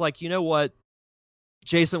point, I was like, you know what?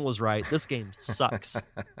 Jason was right. This game sucks.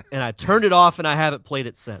 And I turned it off and I haven't played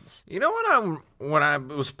it since. You know what? When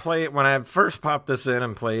I first popped this in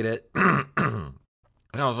and played it, and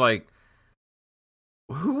I was like,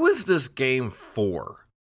 who is this game for?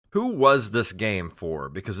 Who was this game for?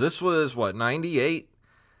 Because this was, 98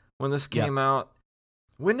 when this came out?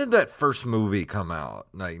 When did that first movie come out?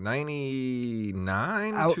 Like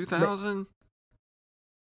 99, 2000?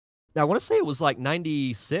 I want to say it was like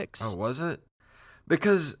 96. Oh, was it?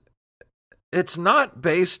 Because it's not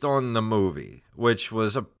based on the movie, which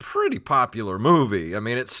was a pretty popular movie. I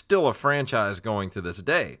mean, it's still a franchise going to this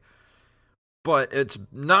day. But it's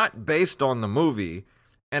not based on the movie.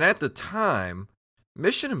 And at the time,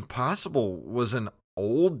 Mission Impossible was an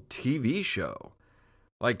old TV show.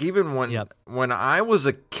 Like, even when I was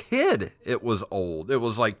a kid, it was old. It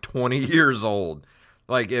was like 20 years old.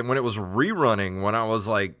 Like, when it was rerunning, when I was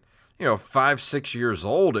like, 5, 6 years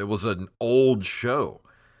old, it was an old show.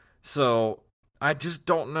 So I just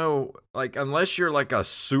don't know, like, unless you're like a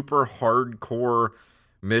super hardcore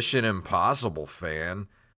Mission Impossible fan,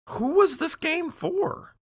 who was this game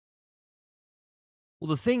for? Well,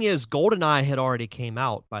 the thing is, GoldenEye had already came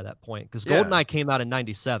out by that point, because GoldenEye came out in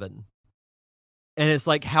 97. And it's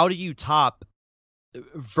like, how do you top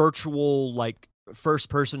virtual, like,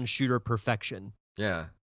 first-person shooter perfection? Yeah.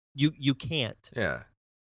 You can't. Yeah.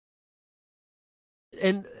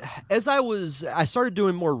 And as I started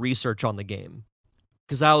doing more research on the game,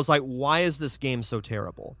 because I was like, why is this game so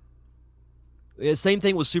terrible? Same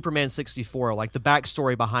thing with Superman 64. Like, the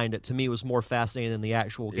backstory behind it, to me, was more fascinating than the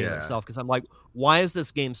actual game itself, because I'm like, why is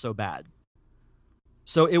this game so bad?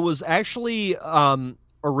 So it was actually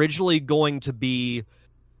originally going to be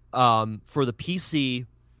for the PC,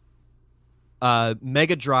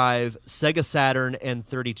 Mega Drive, Sega Saturn, and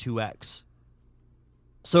 32X.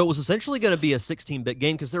 So it was essentially going to be a 16-bit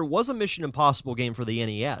game, because there was a Mission Impossible game for the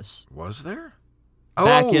NES. Was there?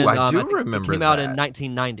 I do remember that. It came out in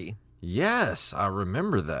 1990. Yes, I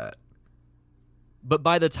remember that. But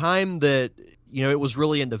by the time that, it was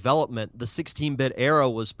really in development, the 16-bit era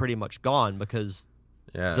was pretty much gone, because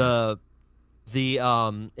the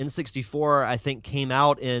N64, I think, came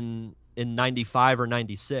out in 95 or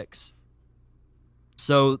 96.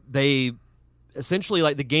 So they essentially,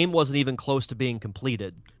 like, the game wasn't even close to being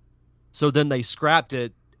completed. So then they scrapped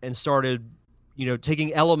it and started,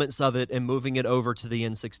 taking elements of it and moving it over to the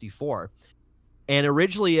N64. And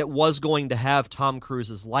originally it was going to have Tom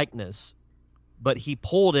Cruise's likeness, but he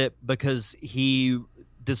pulled it because he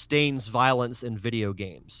disdains violence in video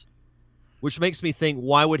games. Which makes me think,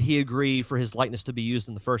 why would he agree for his likeness to be used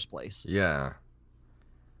in the first place? Yeah.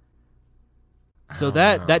 So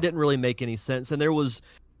that didn't really make any sense. And there was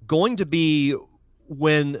going to be,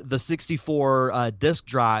 when the 64 disk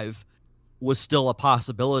drive was still a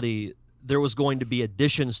possibility, there was going to be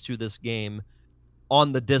additions to this game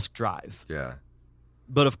on the disk drive. Yeah.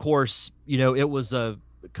 But of course, it was a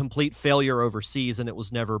complete failure overseas, and it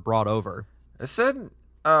was never brought over. It said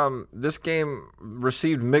this game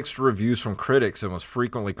received mixed reviews from critics and was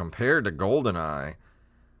frequently compared to GoldenEye.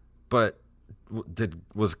 But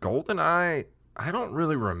was GoldenEye? I don't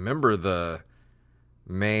really remember the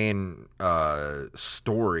main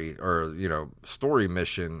story or story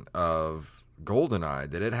mission of GoldenEye.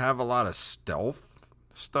 Did it have a lot of stealth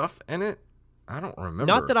stuff in it? I don't remember.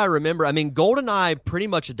 Not that I remember. I mean, GoldenEye pretty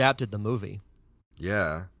much adapted the movie.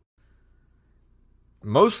 Yeah.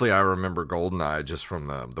 Mostly I remember GoldenEye just from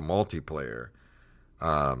the multiplayer.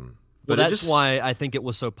 But that's why I think it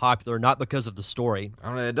was so popular, not because of the story. I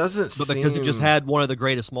don't know, it doesn't But because it just had one of the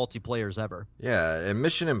greatest multiplayers ever. Yeah, and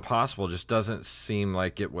Mission Impossible just doesn't seem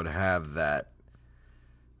like it would have that,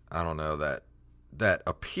 I don't know, that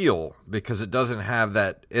appeal, because it doesn't have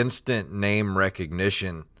that instant name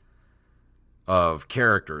recognition of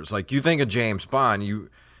characters. Like, you think of James Bond, you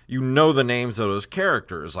know the names of those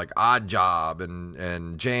characters, like Oddjob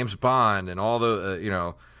and James Bond and all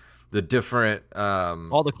the the different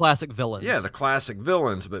all the classic villains. Yeah, the classic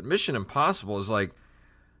villains. But Mission Impossible is like,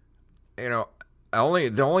 the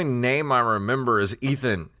only name I remember is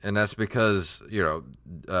Ethan, and that's because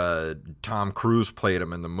Tom Cruise played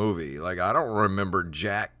him in the movie. Like, I don't remember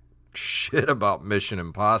jack shit about Mission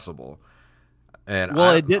Impossible. And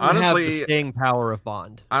it didn't honestly have the staying power of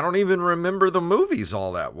Bond. I don't even remember the movies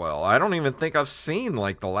all that well. I don't even think I've seen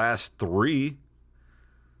like the last 3.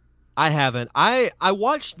 I haven't. I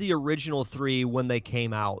watched the original 3 when they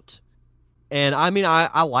came out, and I mean,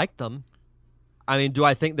 I liked them. I mean, do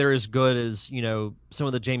I think they're as good as some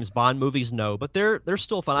of the James Bond movies? No, but they're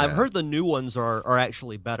still fun. Yeah. I've heard the new ones are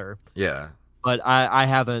actually better. Yeah, but I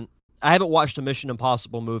haven't I haven't watched a Mission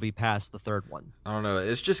Impossible movie past the third one. I don't know.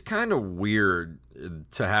 It's just kind of weird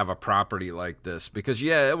to have a property like this because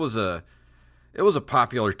it was a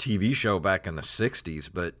popular TV show back in the 60s,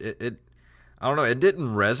 but it I don't know, it didn't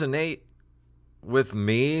resonate with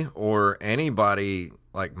me or anybody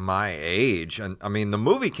like my age. And I mean, the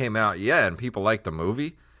movie came out, and people liked the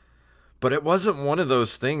movie, but it wasn't one of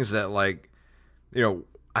those things that like,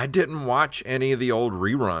 I didn't watch any of the old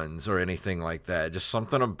reruns or anything like that. Just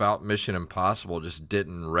something about Mission Impossible just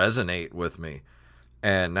didn't resonate with me.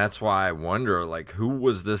 And that's why I wonder, like, who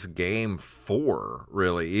was this game for,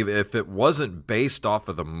 really? Even if it wasn't based off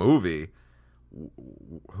of the movie,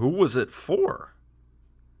 who was it for?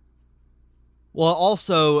 Well,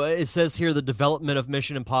 also, it says here the development of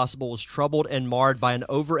Mission Impossible was troubled and marred by an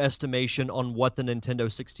overestimation on what the Nintendo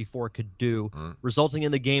 64 could do, resulting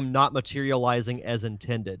in the game not materializing as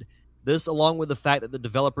intended. This, along with the fact that the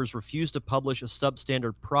developers refused to publish a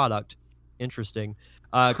substandard product,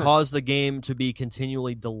 caused the game to be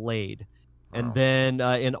continually delayed. And then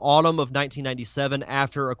in autumn of 1997,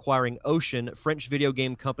 after acquiring Ocean, French video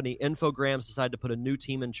game company Infogrames decided to put a new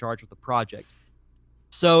team in charge of the project.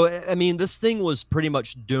 So, I mean, this thing was pretty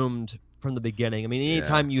much doomed from the beginning. I mean,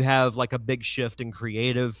 anytime you have like a big shift in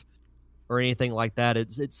creative or anything like that,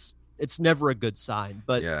 it's never a good sign.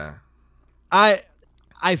 But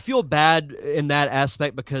I feel bad in that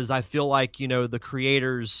aspect because I feel like, the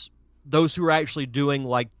creators, those who are actually doing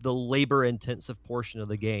like the labor intensive portion of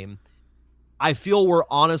the game, I feel were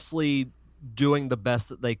honestly doing the best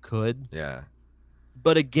that they could. Yeah.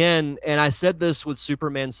 But again, and I said this with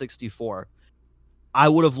Superman 64, I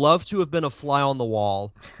would have loved to have been a fly on the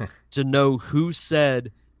wall to know who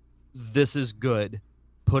said this is good,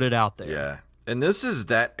 put it out there. Yeah. And this is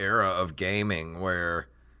that era of gaming where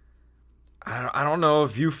I don't know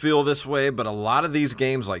if you feel this way, but a lot of these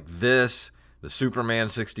games like this, the Superman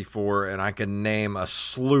 64, and I can name a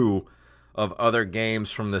slew of other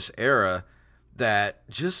games from this era that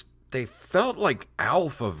just, they felt like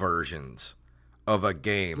alpha versions of a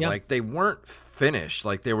game. Yep. Like they weren't finished.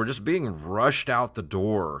 Like they were just being rushed out the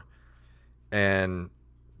door and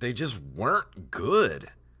they just weren't good.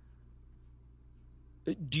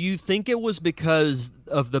 Do you think it was because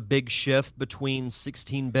of the big shift between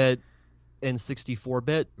 16-bit and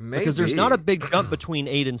 64-bit? Maybe. Because there's not a big jump between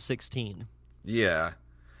 8 and 16. Yeah.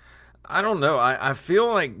 I don't know. I feel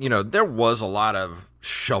like, there was a lot of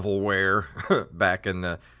shovelware back in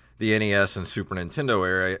the NES and Super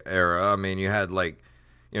Nintendo era. I mean, you had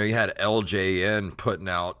you had LJN putting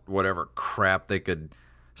out whatever crap they could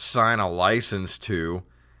sign a license to,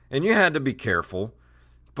 and you had to be careful.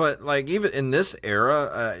 But like even in this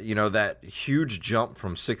era, that huge jump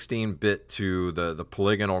from 16-bit to the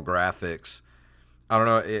polygonal graphics, I don't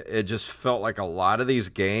know, it just felt like a lot of these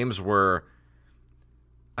games were,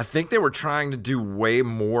 I think they were trying to do way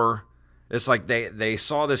more. It's like they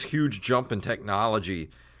saw this huge jump in technology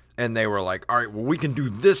and they were like, all right, well, we can do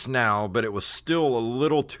this now, but it was still a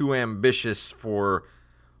little too ambitious for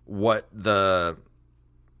what the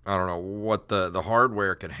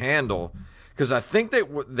hardware could handle. Because I think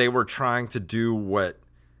they were trying to do what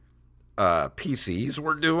PCs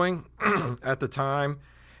were doing at the time.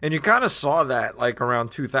 And you kind of saw that like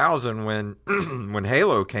around 2000 when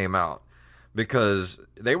Halo came out. Because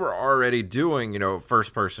they were already doing,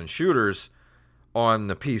 first-person shooters on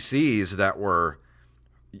the PCs that were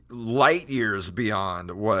light years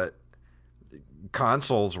beyond what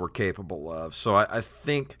consoles were capable of. So I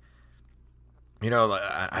think, I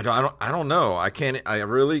don't know. I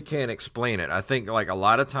really can't explain it. I think like a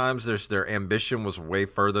lot of times their ambition was way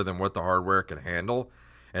further than what the hardware could handle.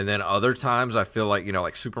 And then other times I feel like,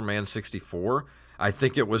 like Superman 64, I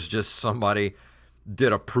think it was just somebody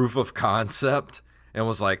did a proof of concept and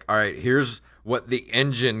was like, all right, here's what the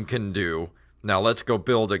engine can do. Now let's go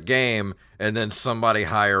build a game. And then somebody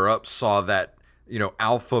higher up saw that,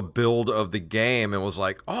 alpha build of the game and was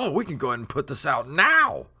like, oh, we can go ahead and put this out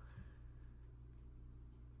now.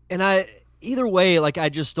 And either way, like, I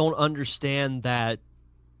just don't understand that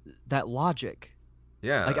logic.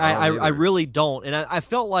 Yeah. Like I really don't. And I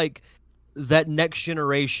felt like that next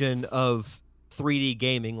generation of 3D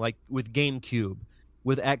gaming, like with GameCube,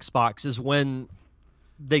 with Xbox, is when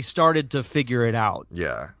they started to figure it out.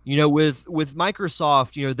 Yeah. With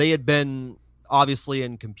Microsoft, they had been obviously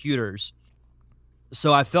in computers.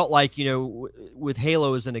 So I felt like, with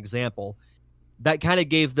Halo as an example, that kind of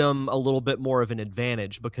gave them a little bit more of an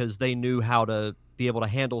advantage because they knew how to be able to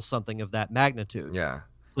handle something of that magnitude. Yeah.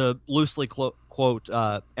 To loosely quote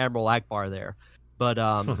Admiral Akbar there. But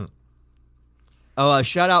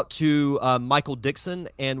shout out to Michael Dixon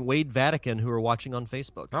and Wade Vatican who are watching on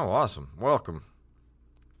Facebook. Oh, awesome. Welcome.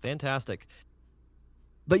 Fantastic.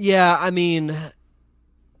 But yeah, I mean,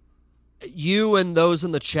 you and those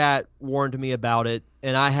in the chat warned me about it,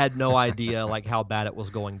 and I had no idea like how bad it was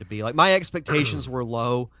going to be. Like my expectations were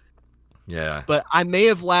low. Yeah. But I may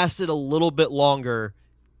have lasted a little bit longer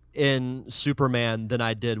in Superman than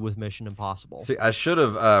I did with Mission Impossible. See, I should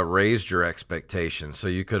have raised your expectations so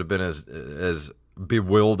you could have been as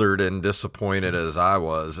bewildered and disappointed as I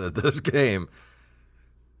was at this game.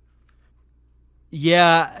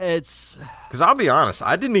 Yeah, it's because I'll be honest,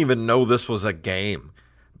 I didn't even know this was a game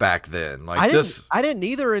back then. Like I didn't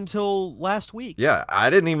either until last week. Yeah, I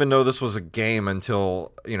didn't even know this was a game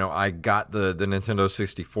until I got the Nintendo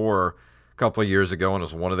 64 a couple of years ago, and it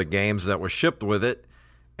was one of the games that was shipped with it.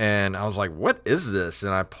 And I was like, "What is this?"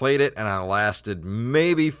 And I played it, and I lasted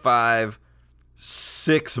maybe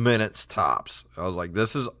 5-6 minutes tops. I was like,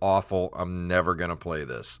 "This is awful. I'm never gonna play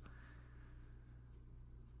this."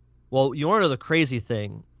 Well, you want to know the crazy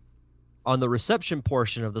thing? On the reception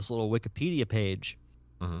portion of this little Wikipedia page,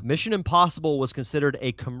 Mission Impossible was considered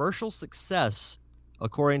a commercial success,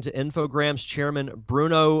 according to Infogrames chairman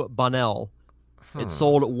Bruno Bonnell. It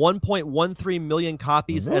sold 1.13 million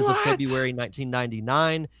copies as of February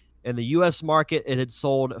 1999. In the U.S. market, it had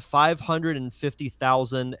sold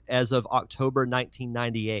 550,000 as of October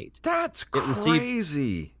 1998. That's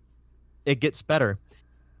crazy. It gets better.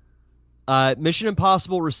 Mission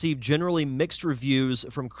Impossible received generally mixed reviews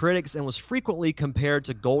from critics and was frequently compared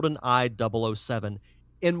to GoldenEye 007.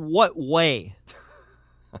 In what way?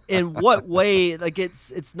 In what way? Like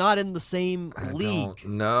it's not in the same league.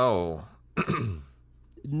 No.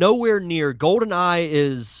 Nowhere near. GoldenEye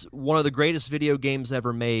is one of the greatest video games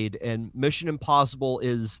ever made, and Mission Impossible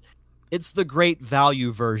it's the great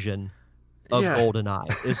value version of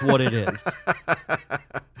GoldenEye is what it is.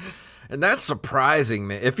 And that's surprising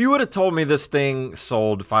me. If you would have told me this thing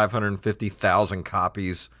sold 550,000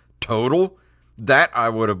 copies total, that I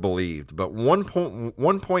would have believed. But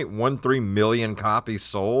 1.13 million copies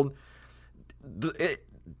sold,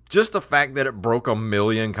 just the fact that it broke 1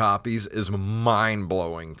 million copies is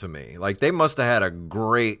mind-blowing to me. Like, they must have had a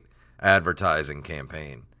great advertising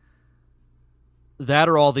campaign. That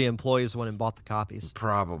or all the employees went and bought the copies.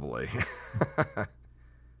 Probably.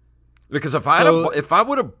 Because if I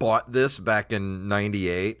would have bought this back in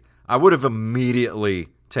 98, I would have immediately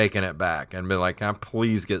taken it back and been like, "Can I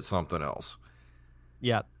please get something else?"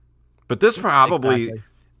 Yeah. But this probably,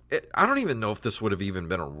 I don't even know if this would have even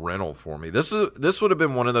been a rental for me. This would have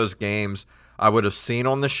been one of those games I would have seen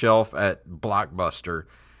on the shelf at Blockbuster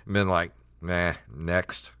and been like, "Nah,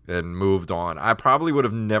 next," and moved on. I probably would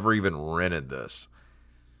have never even rented this.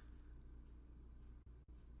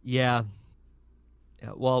 Yeah.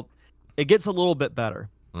 Well, it gets a little bit better.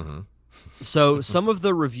 So some of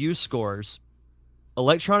the review scores,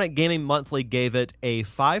 Electronic Gaming Monthly gave it a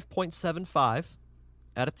 5.75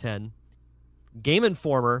 out of 10. Game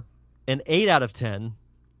Informer, an 8 out of 10.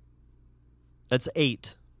 That's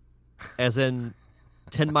 8, as in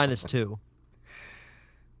 10 minus 2.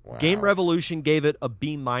 Wow. Game Revolution gave it a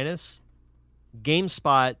B-. GameSpot,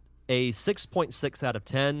 a 6.6 out of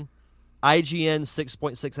 10. IGN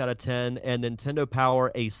 6.6 out of 10, and Nintendo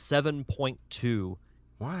Power a 7.2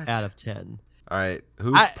 out of 10. All right,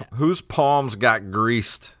 whose palms got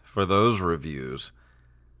greased for those reviews?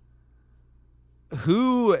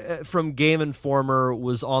 Who from Game Informer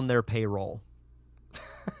was on their payroll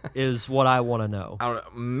is what I want to know. I don't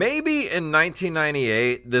know. Maybe in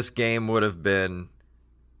 1998 this game would have been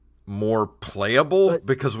more playable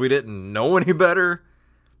because we didn't know any better.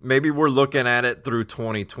 Maybe we're looking at it through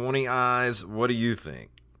 2020 eyes. What do you think?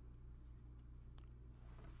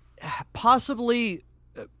 Possibly,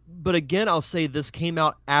 but again, I'll say this came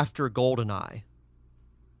out after GoldenEye.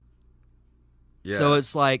 Yeah. So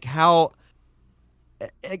it's like, how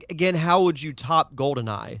would you top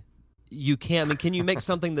GoldenEye? You can't. I mean, can you make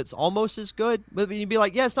something that's almost as good? But you'd be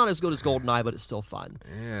like, yeah, it's not as good as GoldenEye, but it's still fun.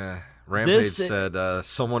 Yeah. Rampage said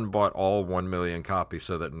someone bought all 1 million copies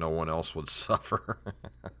so that no one else would suffer.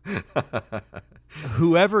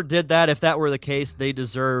 Whoever did that, if that were the case, they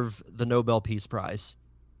deserve the Nobel Peace Prize.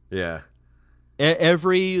 Yeah.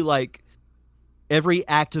 Every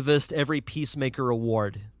activist, every peacemaker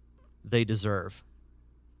award they deserve.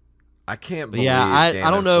 I can't believe. Yeah,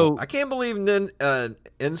 I don't know. I can't believe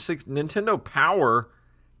Nintendo Power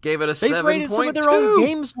gave it a 7.2. They've rated some of their own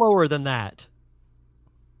games lower than that.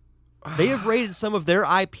 They have rated some of their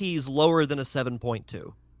IPs lower than a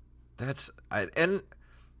 7.2. And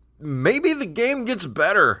maybe the game gets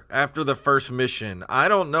better after the first mission. I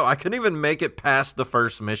don't know. I couldn't even make it past the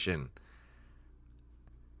first mission.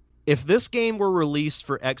 If this game were released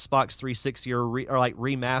for Xbox 360 or like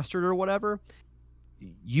remastered or whatever,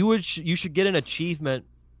 you should get an achievement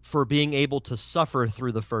for being able to suffer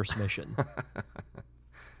through the first mission.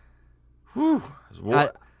 Whew.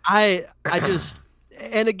 I just,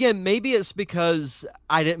 and again, maybe it's because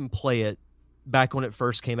I didn't play it back when it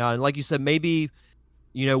first came out. And like you said, maybe,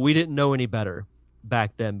 we didn't know any better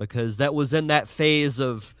back then, because that was in that phase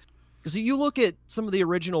of, because you look at some of the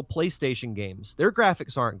original PlayStation games, their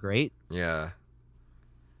graphics aren't great. Yeah.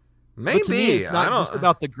 Maybe. But to me, it's not just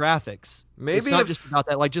about the graphics. Maybe it's not just about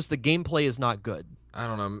that. Like, just the gameplay is not good. I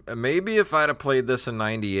don't know. Maybe if I'd have played this in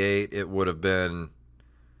 98, it would have been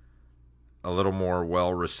a little more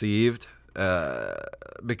well received,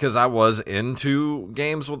 because I was into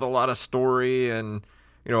games with a lot of story and,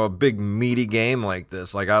 a big meaty game like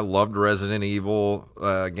this. Like, I loved Resident Evil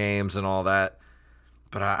games and all that.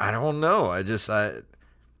 But I don't know.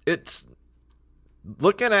 It's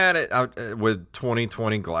looking at it with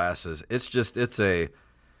 2020 glasses. It's a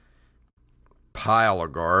pile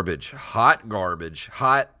of garbage, hot,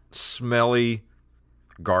 smelly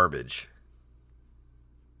garbage.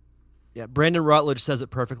 Yeah, Brandon Rutledge says it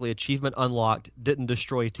perfectly. Achievement unlocked. Didn't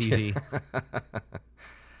destroy TV.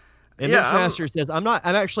 And Mixmaster says, I'm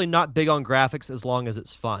actually not big on graphics as long as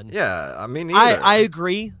it's fun. Yeah, I mean, I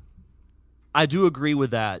agree. I do agree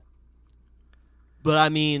with that. But I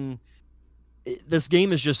mean, this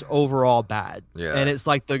game is just overall bad. Yeah. And it's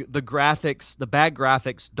like the graphics, the bad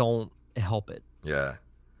graphics don't help it. Yeah.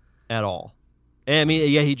 At all. And I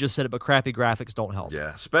mean, yeah, he just said it, but crappy graphics don't help.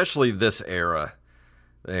 Yeah, especially this era.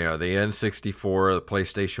 The N64, the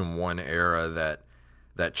PlayStation 1 era,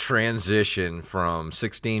 that transition from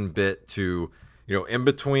 16-bit to, in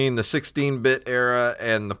between the 16-bit era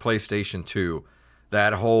and the PlayStation 2,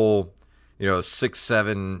 that whole,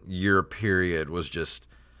 6-7 year period was just,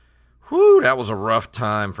 that was a rough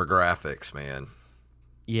time for graphics, man.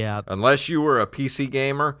 Yeah. Unless you were a PC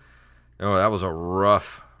gamer, that was a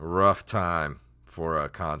rough time for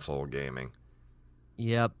console gaming.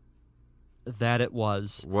 Yep. That it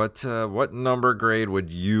was. What number grade would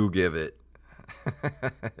you give it?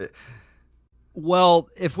 Well,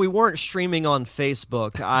 if we weren't streaming on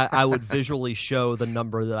Facebook, I would visually show the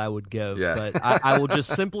number that I would give. Yeah. But I will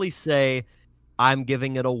just simply say I'm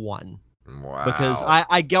giving it a 1. Wow. Because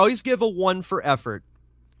I always give a 1 for effort.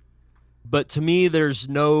 But to me, there's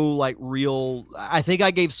no real... I think I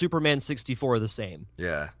gave Superman 64 the same.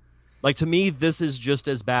 Yeah. To me, this is just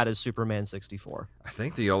as bad as Superman 64. I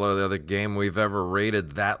think the only other game we've ever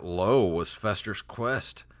rated that low was Fester's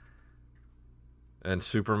Quest and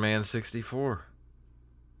Superman 64.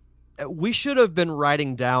 We should have been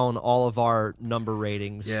writing down all of our number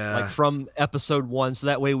ratings, from episode 1, so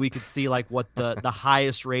that way we could see what the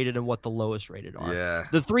highest rated and what the lowest rated are. Yeah.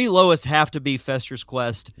 The 3 lowest have to be Fester's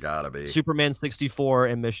Quest, gotta be Superman 64,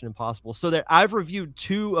 and Mission Impossible. So that I've reviewed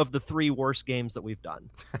 2 of the 3 worst games that we've done.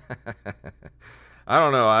 I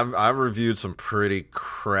don't know. I've reviewed some pretty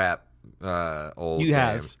crap old games.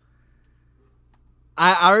 Have.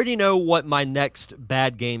 I already know what my next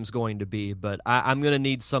bad game's going to be, but I'm going to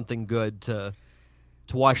need something good to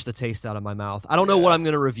wash the taste out of my mouth. I don't know what I'm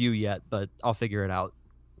going to review yet, but I'll figure it out.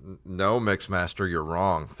 No, Mixmaster, you're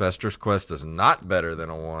wrong. Fester's Quest is not better than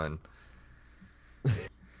a 1.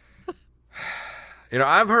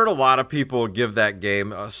 I've heard a lot of people give that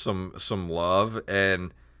game some love,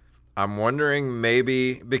 and I'm wondering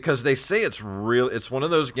maybe because they say it's one of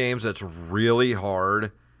those games that's really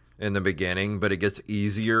hard in the beginning, but it gets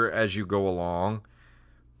easier as you go along.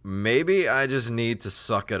 Maybe I just need to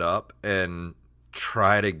suck it up and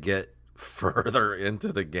try to get further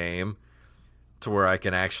into the game to where I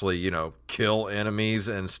can actually, kill enemies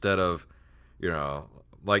instead of,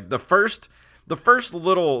 the first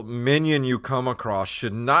little minion you come across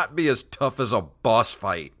should not be as tough as a boss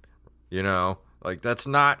fight, that's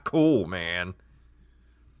not cool, man.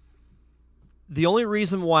 The only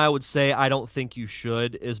reason why I would say I don't think you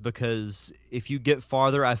should is because if you get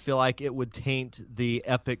farther, I feel like it would taint the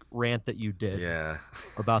epic rant that you did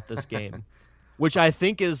about this game, which I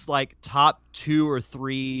think is top 2 or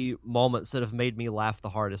 3 moments that have made me laugh the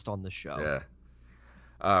hardest on the show.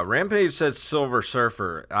 Yeah. Rampage said Silver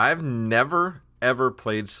Surfer. I've never, ever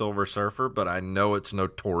played Silver Surfer, but I know it's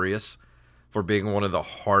notorious for being one of the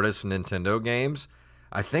hardest Nintendo games.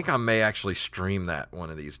 I think I may actually stream that one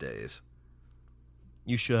of these days.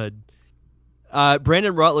 You should.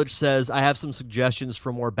 Brandon Rutledge says, I have some suggestions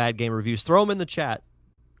for more bad game reviews. Throw them in the chat.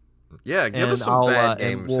 Yeah, give us some bad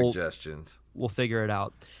game suggestions. We'll figure it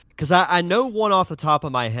out. Because I know one off the top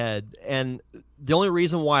of my head, and the only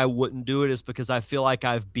reason why I wouldn't do it is because I feel like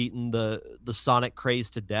I've beaten the Sonic craze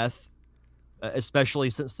to death, especially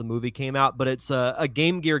since the movie came out. But it's a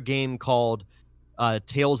Game Gear game called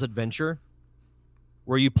Tails Adventure.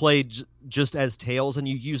 where you play just as Tails and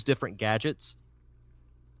you use different gadgets.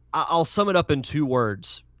 I'll sum it up in 2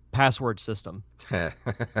 words: password system.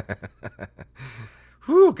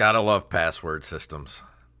 Whew, gotta love password systems.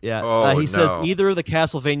 Yeah, he says either of the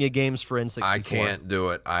Castlevania games for N64. I can't do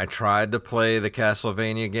it. I tried to play the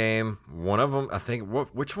Castlevania game. One of them, I think,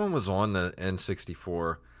 which one was on the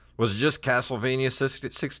N64? Was it just Castlevania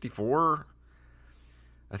 64?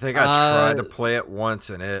 I think I tried to play it once,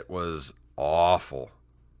 and it was awful.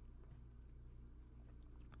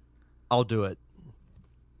 I'll do it.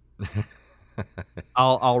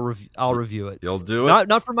 I'll review it. You'll do it?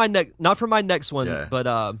 Not for my next one, yeah.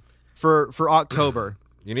 But for October.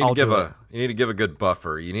 You need to give a good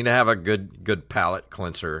buffer. You need to have a good palate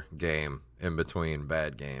cleanser game in between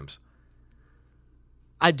bad games.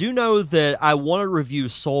 I do know that I want to review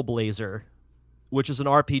Soul Blazer, which is an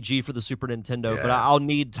RPG for the Super Nintendo, but I'll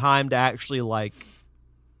need time to actually like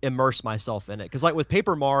immerse myself in it. Because like with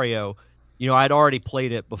Paper Mario, I'd already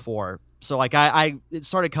played it before, so like it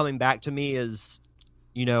started coming back to me as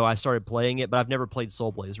I started playing it, but I've never played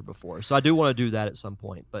Soul Blazer before, so I do want to do that at some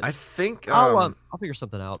point. But I think I'll figure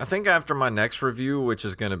something out. I think after my next review, which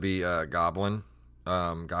is going to be Goblin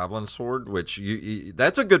Sword, which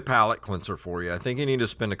that's a good palate cleanser for you. I think you need to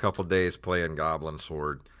spend a couple days playing Goblin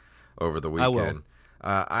Sword over the weekend.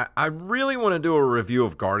 I really want to do a review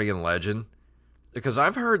of Guardian Legend because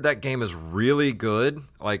I've heard that game is really good,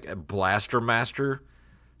 like Blaster Master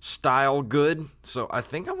style good. So I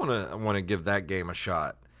think I want to give that game a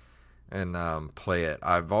shot and play it.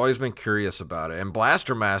 I've always been curious about it, and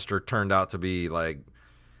Blaster Master turned out to be like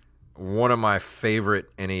one of my favorite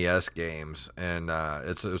NES games, and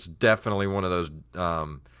it's definitely one of those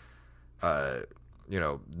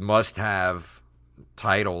must-have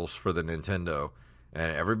titles for the Nintendo.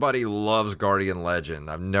 And everybody loves Guardian Legend.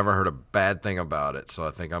 I've never heard a bad thing about it, so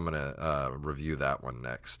I think I'm gonna review that one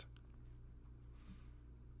next.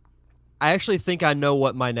 I actually think I know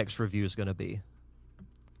what my next review is going to be.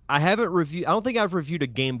 I don't think I've reviewed a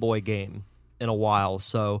Game Boy game in a while,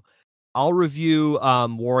 so I'll review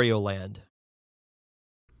Wario Land.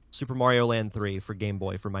 Super Mario Land 3 for Game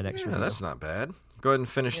Boy for my next review. That's not bad. Go ahead and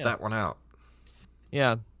finish that one out.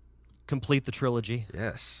 Yeah. Complete the trilogy.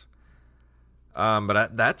 Yes.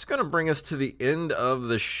 But that's going to bring us to the end of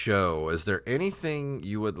the show. Is there anything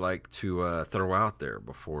you would like to throw out there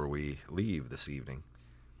before we leave this evening?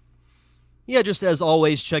 Yeah, just as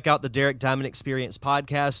always, check out the Derek Diamond Experience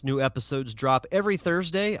podcast. New episodes drop every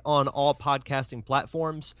Thursday on all podcasting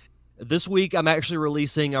platforms. This week, I'm actually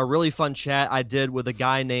releasing a really fun chat I did with a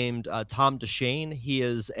guy named Tom DeShane. He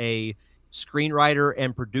is a screenwriter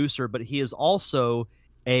and producer, but he is also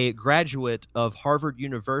a graduate of Harvard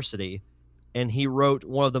University, and he wrote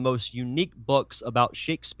one of the most unique books about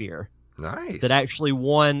Shakespeare. Nice. That actually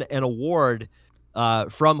won an award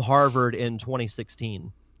from Harvard in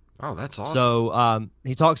 2016. Oh, that's awesome. So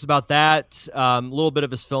he talks about that, a little bit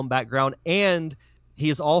of his film background, and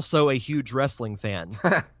he is also a huge wrestling fan.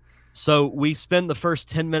 So we spend the first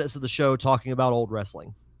 10 minutes of the show talking about old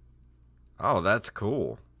wrestling. Oh, that's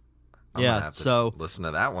cool. I'm gonna have to listen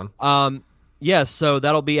to that one. So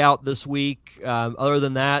that'll be out this week. Other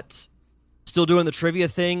than that, still doing the trivia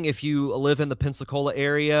thing. If you live in the Pensacola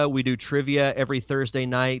area, we do trivia every Thursday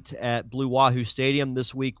night at Blue Wahoo Stadium.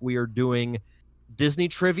 This week we are doing Disney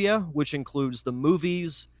trivia, which includes the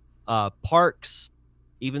movies, parks,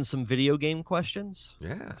 even some video game questions.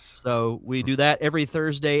 Yes. So we do that every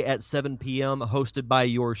Thursday at 7 p.m., hosted by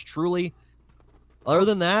yours truly. Other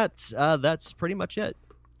than that, that's pretty much it.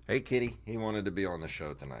 Hey, Kitty. He wanted to be on the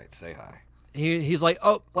show tonight. Say hi. He's like,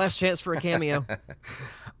 oh, last chance for a cameo.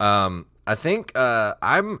 I think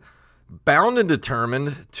I'm bound and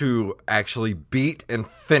determined to actually beat and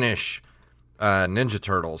finish Ninja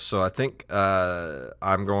Turtles. So I think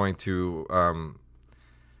I'm going to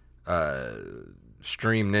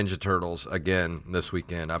stream Ninja Turtles again this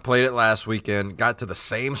weekend. I played it last weekend, got to the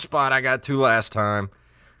same spot I got to last time,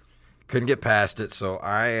 couldn't get past it. So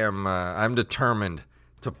I'm determined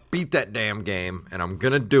to beat that damn game, and I'm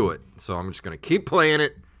gonna do it. So I'm just gonna keep playing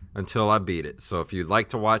it until I beat it. So if you'd like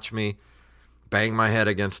to watch me bang my head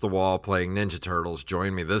against the wall playing Ninja Turtles,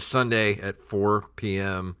 join me this Sunday at 4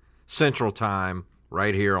 p.m. Central Time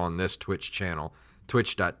right here on this Twitch channel,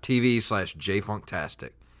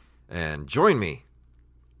 twitch.tv/jfunktastic, and join me.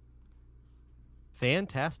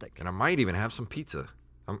 Fantastic. And I might even have some pizza,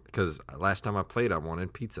 because last time I played I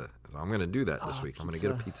wanted pizza, so I'm going to do that this week. Pizza. I'm going to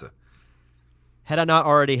get a pizza. Had I not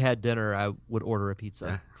already had dinner, I would order a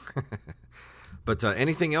pizza. But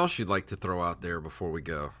anything else you'd like to throw out there before we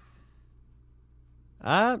go?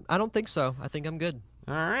 I don't think so. I think I'm good.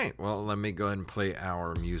 All right, well, let me go ahead and play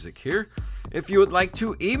our music here. If you would like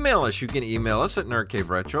to email us, you can email us at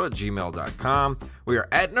nerdcaveretro@gmail.com. We are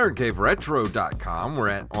at nerdcaveretro.com.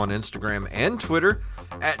 We're on Instagram and Twitter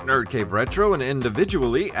at nerdcaveretro, and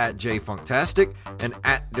individually at jfunktastic and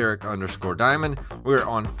at Derek_Diamond. We're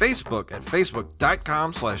on Facebook at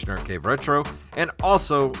facebook.com/nerdcaveretro, and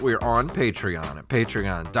also we're on Patreon at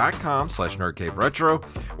patreon.com/nerdcaveretro,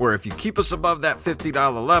 where if you keep us above that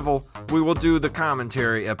 $50 level, we will do the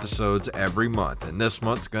commentary episodes every month, and this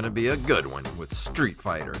month's going to be a good one with Street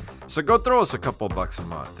Fighter. So go throw us a couple bucks a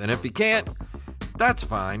month, and if you can't, that's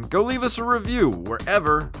fine. Go leave us a review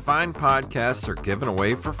wherever fine podcasts are given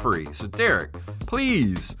away for free. So Derek,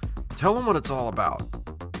 please tell them what it's all about.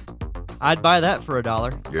 I'd buy that for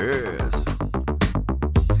 $1. Yes.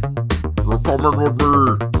 You're coming with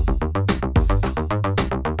me.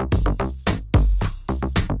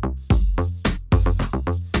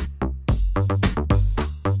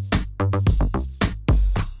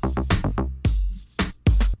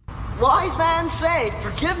 Wise man say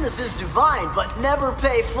forgiveness is divine, but never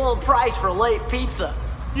pay full price for late pizza.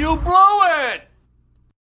 You blew it!